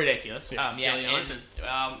Janssen. Still ridiculous. Still Janssen.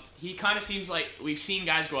 He kind of seems like we've seen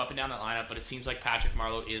guys go up and down that lineup, but it seems like Patrick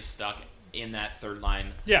Marleau is stuck in that third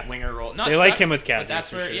line winger role. Not they like stuck, him with Kadri. but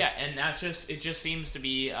that's where, sure. and that's just it. Just seems to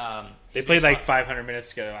be. They played like 500 minutes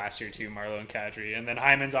together last year too, Marleau and Kadri, and then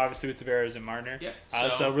Hyman's obviously with Tavares and Marner. Yeah.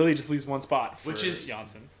 So really just leaves one spot, for which is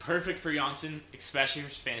Janssen. Perfect for Janssen, especially for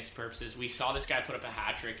fantasy purposes. We saw this guy put up a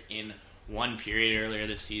hat trick in one period earlier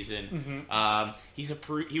this season.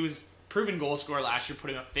 He was proven goal scorer last year,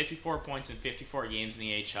 putting up 54 points in 54 games in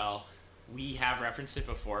the AHL. We have referenced it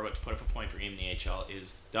before, but to put up a point per game in the AHL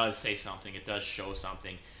does say something. It does show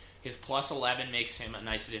something. His plus 11 makes him a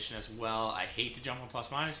nice addition as well. I hate to jump on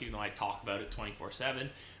plus minus, even though I talk about it 24/7,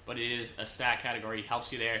 but it is a stat category. He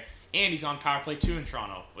helps you there. And he's on power play 2 in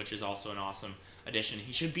Toronto, which is also an awesome addition.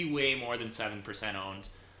 He should be way more than 7% owned.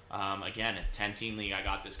 Again, a 10-team league, I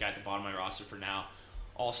got this guy at the bottom of my roster for now.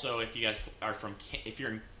 Also, if you guys if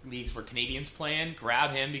you're in leagues where Canadians playing,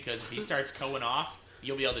 grab him, because if he starts going off,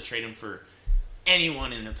 you'll be able to trade him for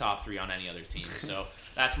anyone in the top 3 on any other team. So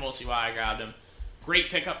that's mostly why I grabbed him. Great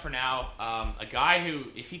pickup for now. A guy who,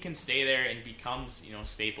 if he can stay there and becomes,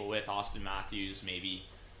 staple with Austin Matthews, maybe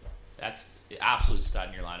that's the absolute stud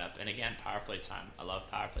in your lineup. And again, power play time. I love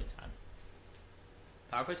power play time.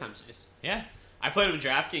 Power play time's nice. Yeah. I played him in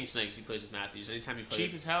DraftKings tonight because he plays with Matthews. Anytime he plays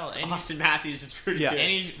Cheap as hell. And Austin Matthews is pretty good.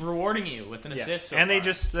 And he's rewarding you with an assist so and far.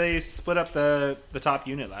 they split up the top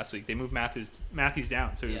unit last week. They moved Matthews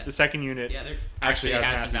down. So the second unit actually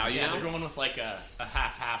has some Matthews. value now. They're going with like a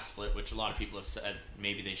half-half split, which a lot of people have said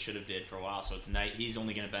maybe they should have did for a while. So it's nice. He's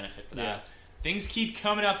only going to benefit for that. Yeah. Things keep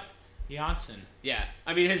coming up. Janssen. Yeah.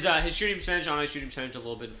 I mean, his shooting percentage, honest shooting percentage, a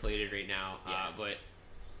little bit inflated right now. But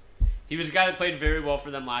he was a guy that played very well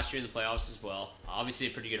for them last year in the playoffs as well. Obviously a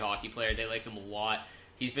pretty good hockey player. They like him a lot.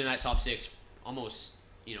 He's been that top 6 almost,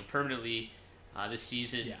 permanently this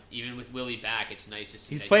season. Yeah. Even with Willie back, it's nice to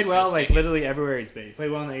see. He's that played he's well, still like sticking. literally everywhere he's been. He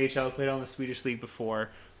played well in the AHL. Played well in the Swedish league before.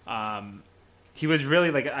 He was really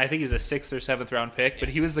I think he was a 6th or 7th round pick, but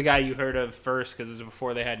he was the guy you heard of first because it was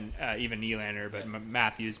before they had even Nylander, but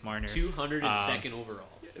Matthews, Marner, 202nd overall.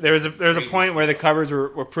 There was a point where the covers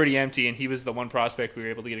were pretty empty, and he was the one prospect we were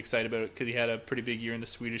able to get excited about because he had a pretty big year in the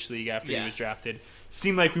Swedish league after he was drafted.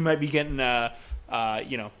 Seemed like we might be getting a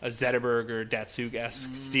Zetterberg or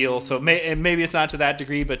Datsuk-esque steal. So maybe it's not to that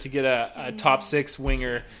degree, but to get a top 6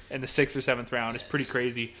 winger in the 6th or 7th round is pretty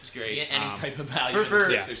crazy. It's great. Get any type of value for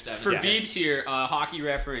in the 6th or 7th. For Beebs here, Hockey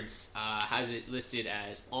Reference has it listed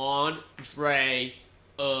as Andre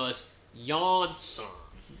Janssen.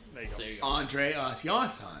 There you go. Andre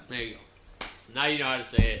Janssen. There you go. So now you know how to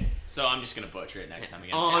say it. So I'm just going to butcher it next time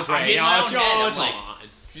again. Andre Janssen.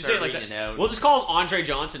 You say it like that. We'll just call him Andre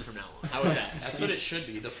Johnson from now on. How about that? That's what it should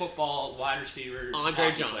be. The football wide receiver, Andre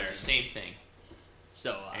hockey Johnson. player, same thing.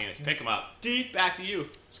 So, anyways, pick him up. Deep, back to you.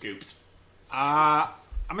 Scooped. I'm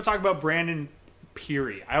gonna talk about Brandon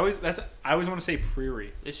Peary. I always want to say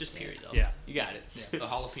Prairie. It's just Peary though. Yeah, you got it. Yeah. The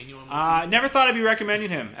jalapeno one. Never thought I'd be recommending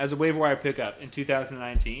him as a waiver wire pickup in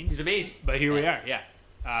 2019. He's amazing. But here we are. Yeah.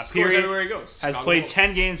 Scores everywhere he goes. Has Chicago played Bulls.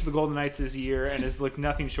 10 games for the Golden Knights this year and has looked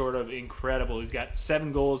nothing short of incredible. He's got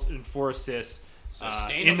 7 goals and 4 assists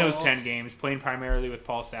in those 10 games, playing primarily with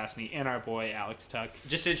Paul Stastny and our boy Alex Tuck.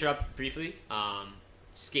 Just to interrupt briefly,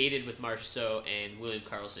 skated with Marchessault and William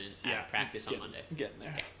Karlsson at practice on Monday. Getting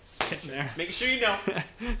there. Getting there. Making sure you know.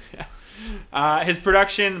 His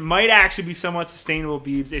production might actually be somewhat sustainable,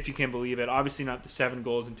 Beebs, if you can believe it. Obviously not the 7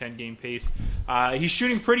 goals in 10 game pace. He's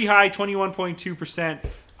shooting pretty high, 21.2%.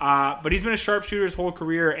 But he's been a sharpshooter his whole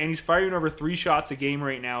career, and he's firing over 3 shots a game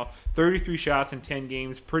right now. 33 shots in 10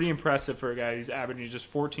 games. Pretty impressive for a guy who's averaging just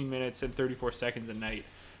 14 minutes and 34 seconds a night.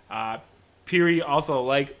 Peary, also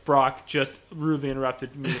like Brock, just rudely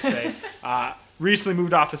interrupted me to say, recently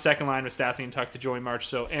moved off the second line with Stastny and Tuck to join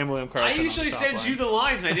Marchessault and William Karlsson. I usually send you the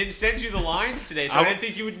lines. I didn't send you the lines today, so I didn't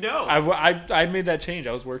think you would know. I made that change.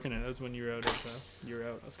 I was working it. That was when you were out. You were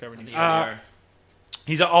out. I was covering you.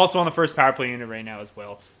 He's also on the first power play unit right now as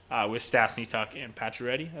well, with Stastny, Tuck, and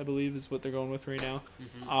Pacioretty, I believe is what they're going with right now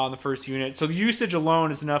on the first unit. So the usage alone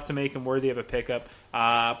is enough to make him worthy of a pickup.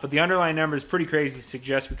 But the underlying number is pretty crazy.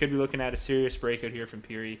 Suggests we could be looking at a serious breakout here from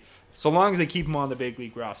Peary, so long as they keep him on the big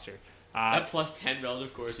league roster. That plus 10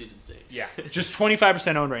 relative course is insane. Yeah, just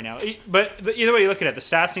 25% owned right now. But either way you look at it, the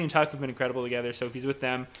Stastny and Tuck have been incredible together. So if he's with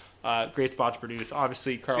them, great spot to produce.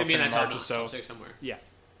 Obviously, Karlsson and Marchessault. Top 6 somewhere. Yeah.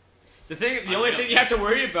 The only thing you have to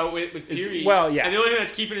worry about with Peary, and the only thing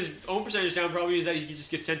that's keeping his own percentage down probably is that he can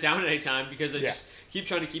just get sent down at any time because they just keep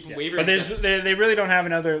trying to keep him wavering. But they really don't have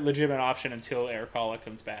another legitimate option until Eric Halla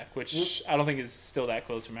comes back, which I don't think is still that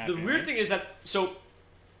close from happening. The weird thing is that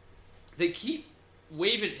they keep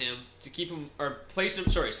waiving him to keep him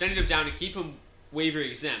sending him down to keep him waiver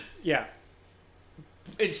exempt. Yeah.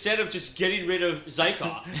 Instead of just getting rid of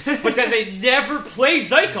Zykov. But then they never play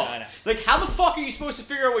Zykov. Like, how the fuck are you supposed to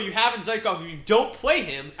figure out what you have in Zykov if you don't play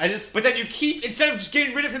him? But then you keep, instead of just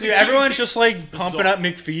getting rid of him... Dude, everyone's just, like, pumping up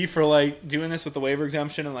McPhee for, like, doing this with the waiver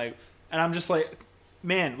exemption, and I'm just like,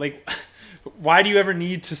 man, like... Why do you ever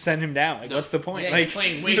need to send him down? Like, what's the point? Yeah, like,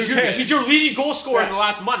 he's your leading goal scorer in the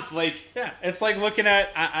last month. Like, it's like looking at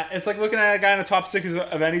a guy in the top 6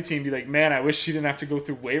 of any team. Be like, man, I wish he didn't have to go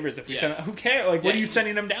through waivers. If we send him, who cares? Like, what are you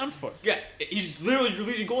sending him down for? Yeah, he's literally your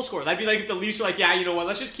leading goal scorer. That'd be like if the Leafs were like, yeah, you know what?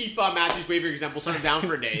 Let's just keep Matthews waiver example, send him down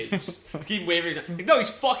for a day. Let's keep waiver example. Like, no, he's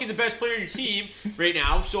fucking the best player in your team right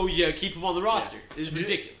now. So you keep him on the roster. It's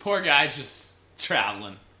ridiculous. Poor guy's just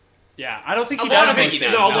traveling. Yeah, I don't think a lot of it's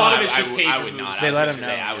just paper. I would not. They let him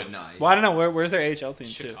know. I would not. Well, I don't know. Where's their AHL team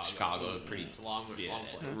too? Chicago, pretty long,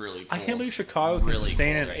 really. Cold. I can't believe Chicago can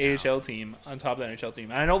sustain an AHL team on top of the NHL team.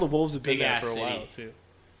 And I know the Wolves have been there for a while too.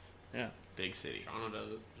 Yeah, big city. Toronto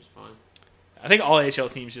does it just fine. I think all AHL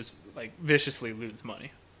teams just like viciously lose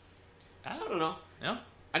money. I don't know. No.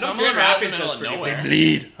 I know Grand Rapids does pretty well. They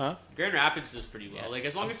bleed, huh? Grand Rapids does pretty well. Like,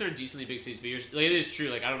 as long as they're in decently big cities, but like, it is true.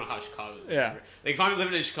 Like, I don't know how Chicago. Yeah. Like, if I'm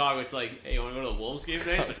living in Chicago, it's like, hey, you want to go to the Wolves game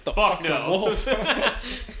today? Like, the fuck fuck's no. a Wolf?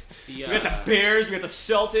 We got the Bears. We got the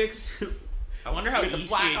Celtics. I wonder how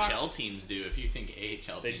ECHL teams do. If you think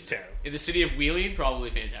AHL they do terrible. In the city of Wheeling,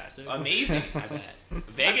 probably fantastic. Amazing. I bet.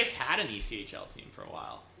 Vegas had an ECHL team for a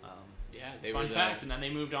while. Yeah, they fun were fact, and then they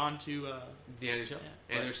moved on to the NHL,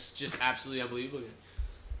 and they're just absolutely unbelievable.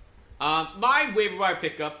 My waiver wire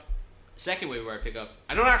pickup, second waiver wire pickup.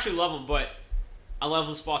 I don't actually love him, but I love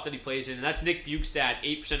the spot that he plays in, and that's Nick Bjugstad,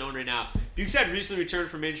 8% owned right now. Bjugstad recently returned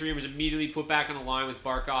from injury and was immediately put back on the line with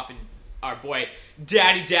Barkov and our boy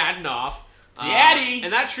Daddy Dadonov. Daddy!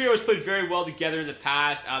 And that trio has played very well together in the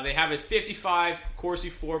past. They have a 55 Corsi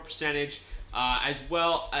 4 percentage, as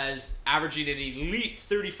well as averaging an elite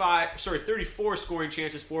 34 scoring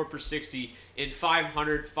chances, 4 per 60 in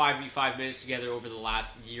 500 5v5 minutes together over the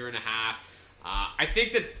last year and a half. I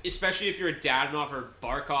think that especially if you're a Dadonov or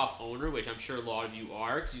Barkov owner, which I'm sure a lot of you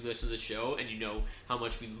are because you listen to the show and you know how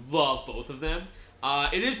much we love both of them,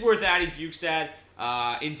 it is worth adding Bjugstad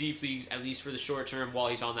in deep leagues, at least for the short term while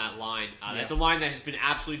he's on that line. That's a line that has been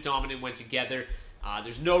absolutely dominant when together.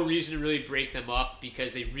 There's no reason to really break them up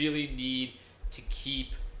because they really need to keep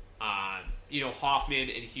Hoffman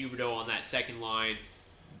and Huberdeau on that second line.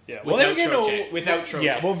 Yeah, without Trocheck.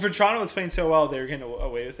 Yeah, well, Vetrano was playing so well, they were getting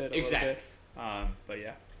away with it a little bit. But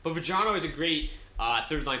yeah. But Vetrano is a great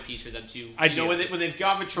third line piece for them too. Know when they've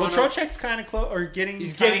got Vetrano, well, Trocheck's kind of close, or getting.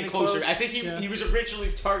 He's getting closer. Close. I think he was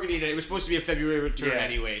originally targeting it. It was supposed to be a February return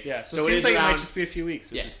anyway. Yeah, so it seems like it might just be a few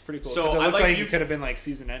weeks, which is pretty cool. So it looked like it could have been like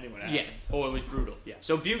season ending when it happened. So. It was brutal. Yeah.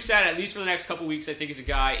 So Bjugstad, at least for the next couple weeks, I think is a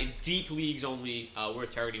guy in deep leagues only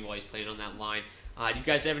worth targeting while he's playing on that line. Do you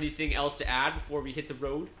guys have anything else to add before we hit the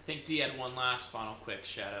road? I think D had one last final quick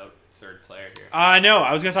shout out. Third player here. No,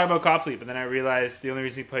 I was going to talk about Copley, but then I realized the only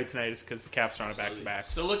reason he played tonight is because the Caps are on a back-to-back.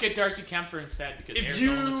 So look at Darcy Kempfer instead because if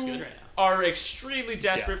Arizona looks good right now. Are extremely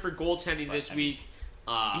desperate for goaltending this week.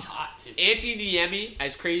 He's hot too. Antti Niemi,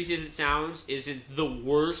 as crazy as it sounds, isn't the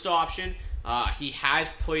worst option. He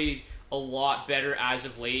has played a lot better as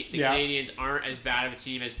of late. The Canadians aren't as bad of a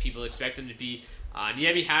team as people expect them to be.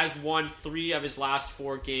 Niemi has won 3 of his last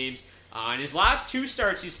 4 games. In his last 2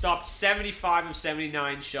 starts, he stopped 75 of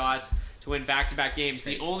 79 shots to win back-to-back games.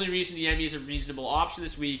 The only reason Niemi is a reasonable option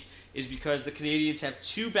this week is because the Canadians have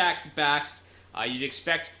 2 back-to-backs. You'd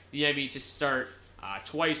expect Niemi to start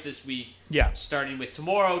twice this week, starting with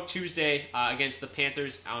tomorrow, Tuesday, against the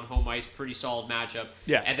Panthers on home ice. Pretty solid matchup.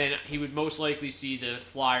 Yeah. And then he would most likely see the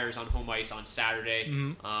Flyers on home ice on Saturday.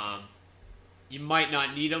 Mm-hmm. You might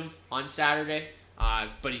not need him on Saturday.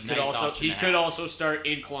 But he could also start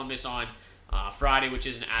in Columbus on Friday, which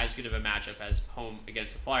isn't as good of a matchup as home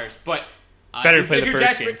against the Flyers. But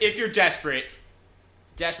if you're desperate,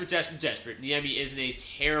 Niemi isn't a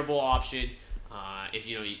terrible option. If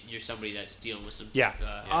you're somebody that's dealing with some real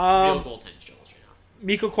goaltending struggles right now.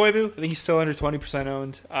 Mikko Koivu, I think he's still under 20%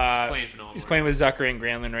 owned. Playing phenomenal. He's playing with Zucker and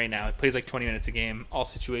Granlund right now. He plays like 20 minutes a game, all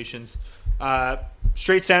situations.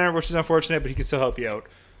 Straight center, which is unfortunate, but he can still help you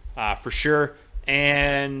out for sure.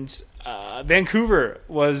 And Vancouver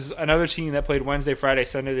was another team that played Wednesday, Friday,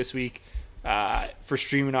 Sunday this week. for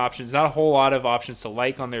streaming options. Not a whole lot of options to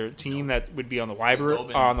like on their team that would be on the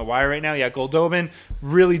wire right now. Yeah, Goldobin,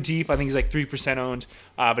 really deep. I think he's like 3% owned,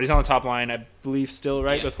 but he's on the top line, I believe, still,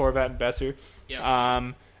 right, with Horvat and Besser.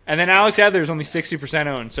 Yeah. And then Alex Edler's only 60%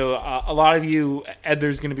 owned. So a lot of you,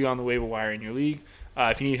 Edler's going to be on the waiver wire in your league.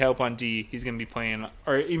 If you need help on D, he's going to be playing,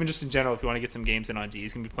 or even just in general, if you want to get some games in on D,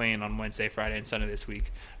 he's going to be playing on Wednesday, Friday, and Sunday this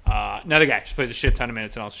week. Another guy just plays a shit ton of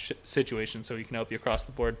minutes in all situations, so he can help you across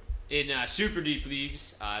the board. In super deep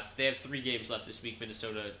leagues, they have 3 games left this week.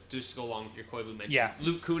 Minnesota, just to go along with your Koivu mention. Yeah.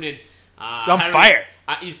 Luke Kunin. On fire.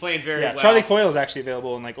 He's playing very well. Charlie Coyle is actually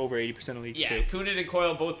available in like over 80% of leagues, too. Yeah, Kunin and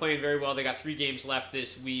Coyle both playing very well. They got 3 games left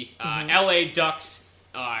this week. LA Ducks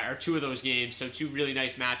are 2 of those games, so 2 really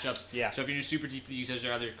nice matchups. Yeah. So if you're in super deep leagues, those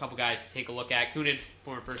are other couple guys to take a look at. Kunin,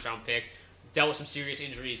 former first-round pick, dealt with some serious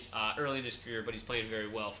injuries early in his career, but he's playing very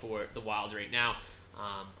well for the Wild right now.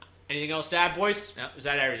 Anything else to add, boys? Yep. Is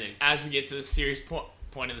that everything? As we get to the serious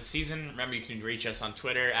point of the season, remember you can reach us on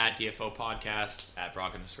Twitter at DFO Podcast, at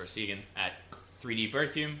Brock_Segan, at 3D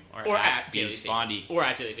Berthium, or at Daily Bondy. Or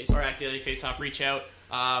at Daily Faceoff. Or at Daily Faceoff. Reach out.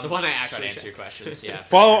 The one I actually try to answer your questions. Yeah.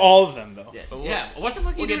 Follow all of them, though. Yes. What the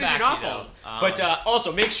fuck are you doing if you're not following? But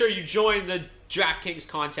also, make sure you join the DraftKings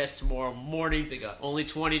contest tomorrow morning. Big ups. Only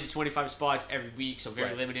 20 to 25 spots every week, so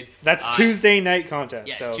very limited. That's Tuesday night contest.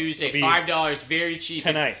 Yes, so Tuesday, $5, very cheap.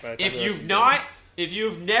 Tonight. If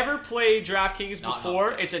you've never played DraftKings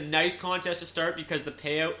before, it's a nice contest to start because the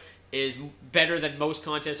payout is better than most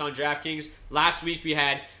contests on DraftKings. Last week we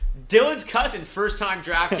had Dylan's cousin, first-time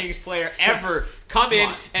DraftKings player ever, come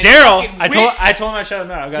in and Daryl, I told him I shut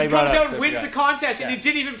him out. He comes out and wins the contest, and he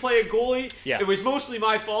didn't even play a goalie. Yeah. It was mostly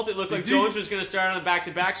my fault. It looked like Jones was going to start on the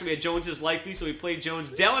back-to-back, so we had Jones as likely, so we played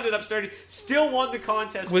Jones. Dell ended up starting, still won the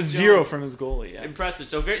contest. Was 0 from his goalie, yeah. Impressive.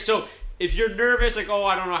 So if you're nervous, like,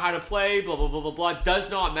 I don't know how to play, blah, blah, blah, blah, blah,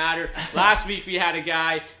 does not matter. Last week we had a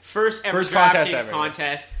guy, first DraftKings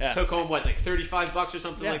contest, took home, like $35 or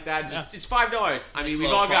something like that. It's $5. I mean,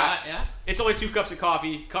 we've all got, it's only 2 cups of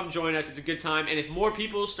coffee. Come join us. It's a good time. And if more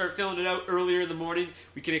people start filling it out earlier in the morning,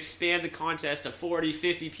 we can expand the contest to 40,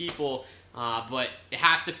 50 people. But it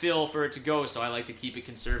has to fill for it to go, so I like to keep it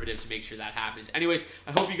conservative to make sure that happens. Anyways,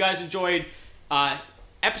 I hope you guys enjoyed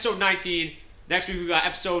episode 19. Next week, we got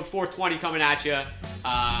episode 420 coming at you.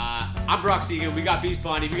 I'm Brock Segan. We got Beast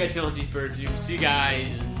Bondy. We got Dylan D. Berthium. See you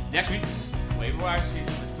guys next week. Waiver wire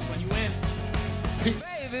season. This is when you win.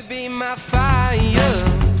 Baby, be my fire.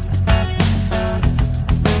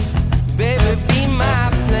 Baby, be my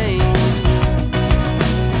flame.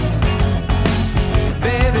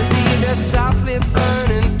 Baby, be the softly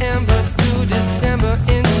burning embers through December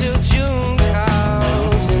into June.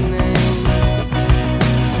 Calls your name.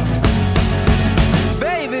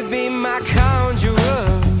 Be my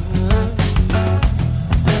conjurer,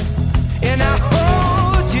 and I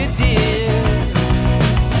hold you dear.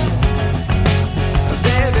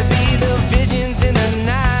 Baby, be the visions in the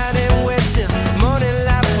night and wait till morning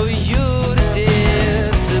light for you to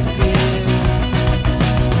disappear.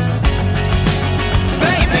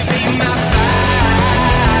 Baby, be my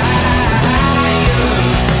fire.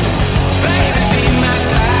 Baby, be my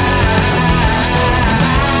fire.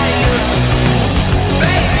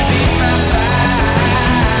 Baby,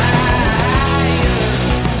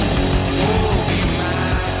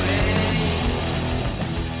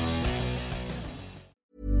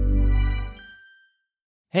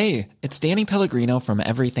 Hey, it's Danny Pellegrino from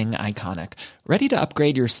Everything Iconic. Ready to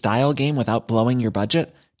upgrade your style game without blowing your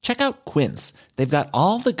budget? Check out Quince. They've got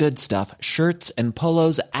all the good stuff, shirts and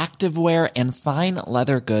polos, activewear, and fine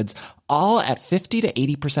leather goods, all at 50 to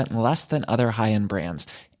 80% less than other high-end brands.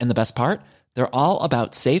 And the best part? They're all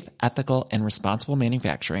about safe, ethical, and responsible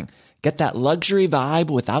manufacturing. Get that luxury vibe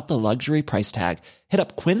without the luxury price tag. Hit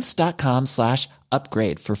up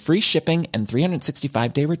quince.com/upgrade for free shipping and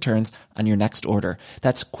 365-day returns on your next order.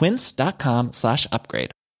 That's quince.com/upgrade.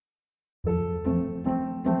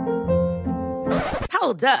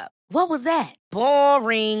 Hold up. What was that?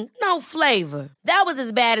 Boring. No flavor. That was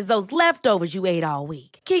as bad as those leftovers you ate all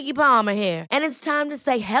week. Keke Palmer here, and it's time to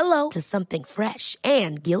say hello to something fresh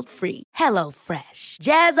and guilt-free. HelloFresh.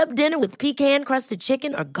 Jazz up dinner with pecan-crusted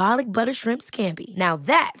chicken or garlic butter shrimp scampi. Now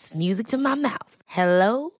that's music to my mouth.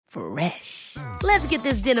 HelloFresh. Let's get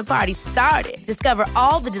this dinner party started. Discover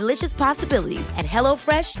all the delicious possibilities at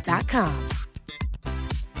HelloFresh.com.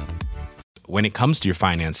 When it comes to your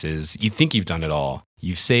finances, you think you've done it all.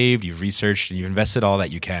 You've saved, you've researched, and you've invested all that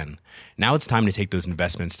you can. Now it's time to take those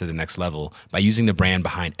investments to the next level by using the brand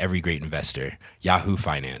behind every great investor, Yahoo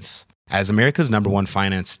Finance. As America's #1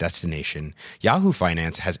 finance destination, Yahoo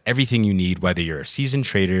Finance has everything you need, whether you're a seasoned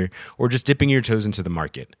trader or just dipping your toes into the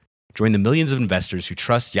market. Join the millions of investors who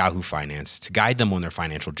trust Yahoo Finance to guide them on their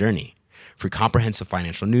financial journey. For comprehensive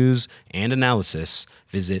financial news and analysis,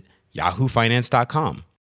 visit yahoofinance.com,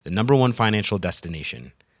 the #1 financial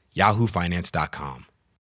destination, yahoofinance.com.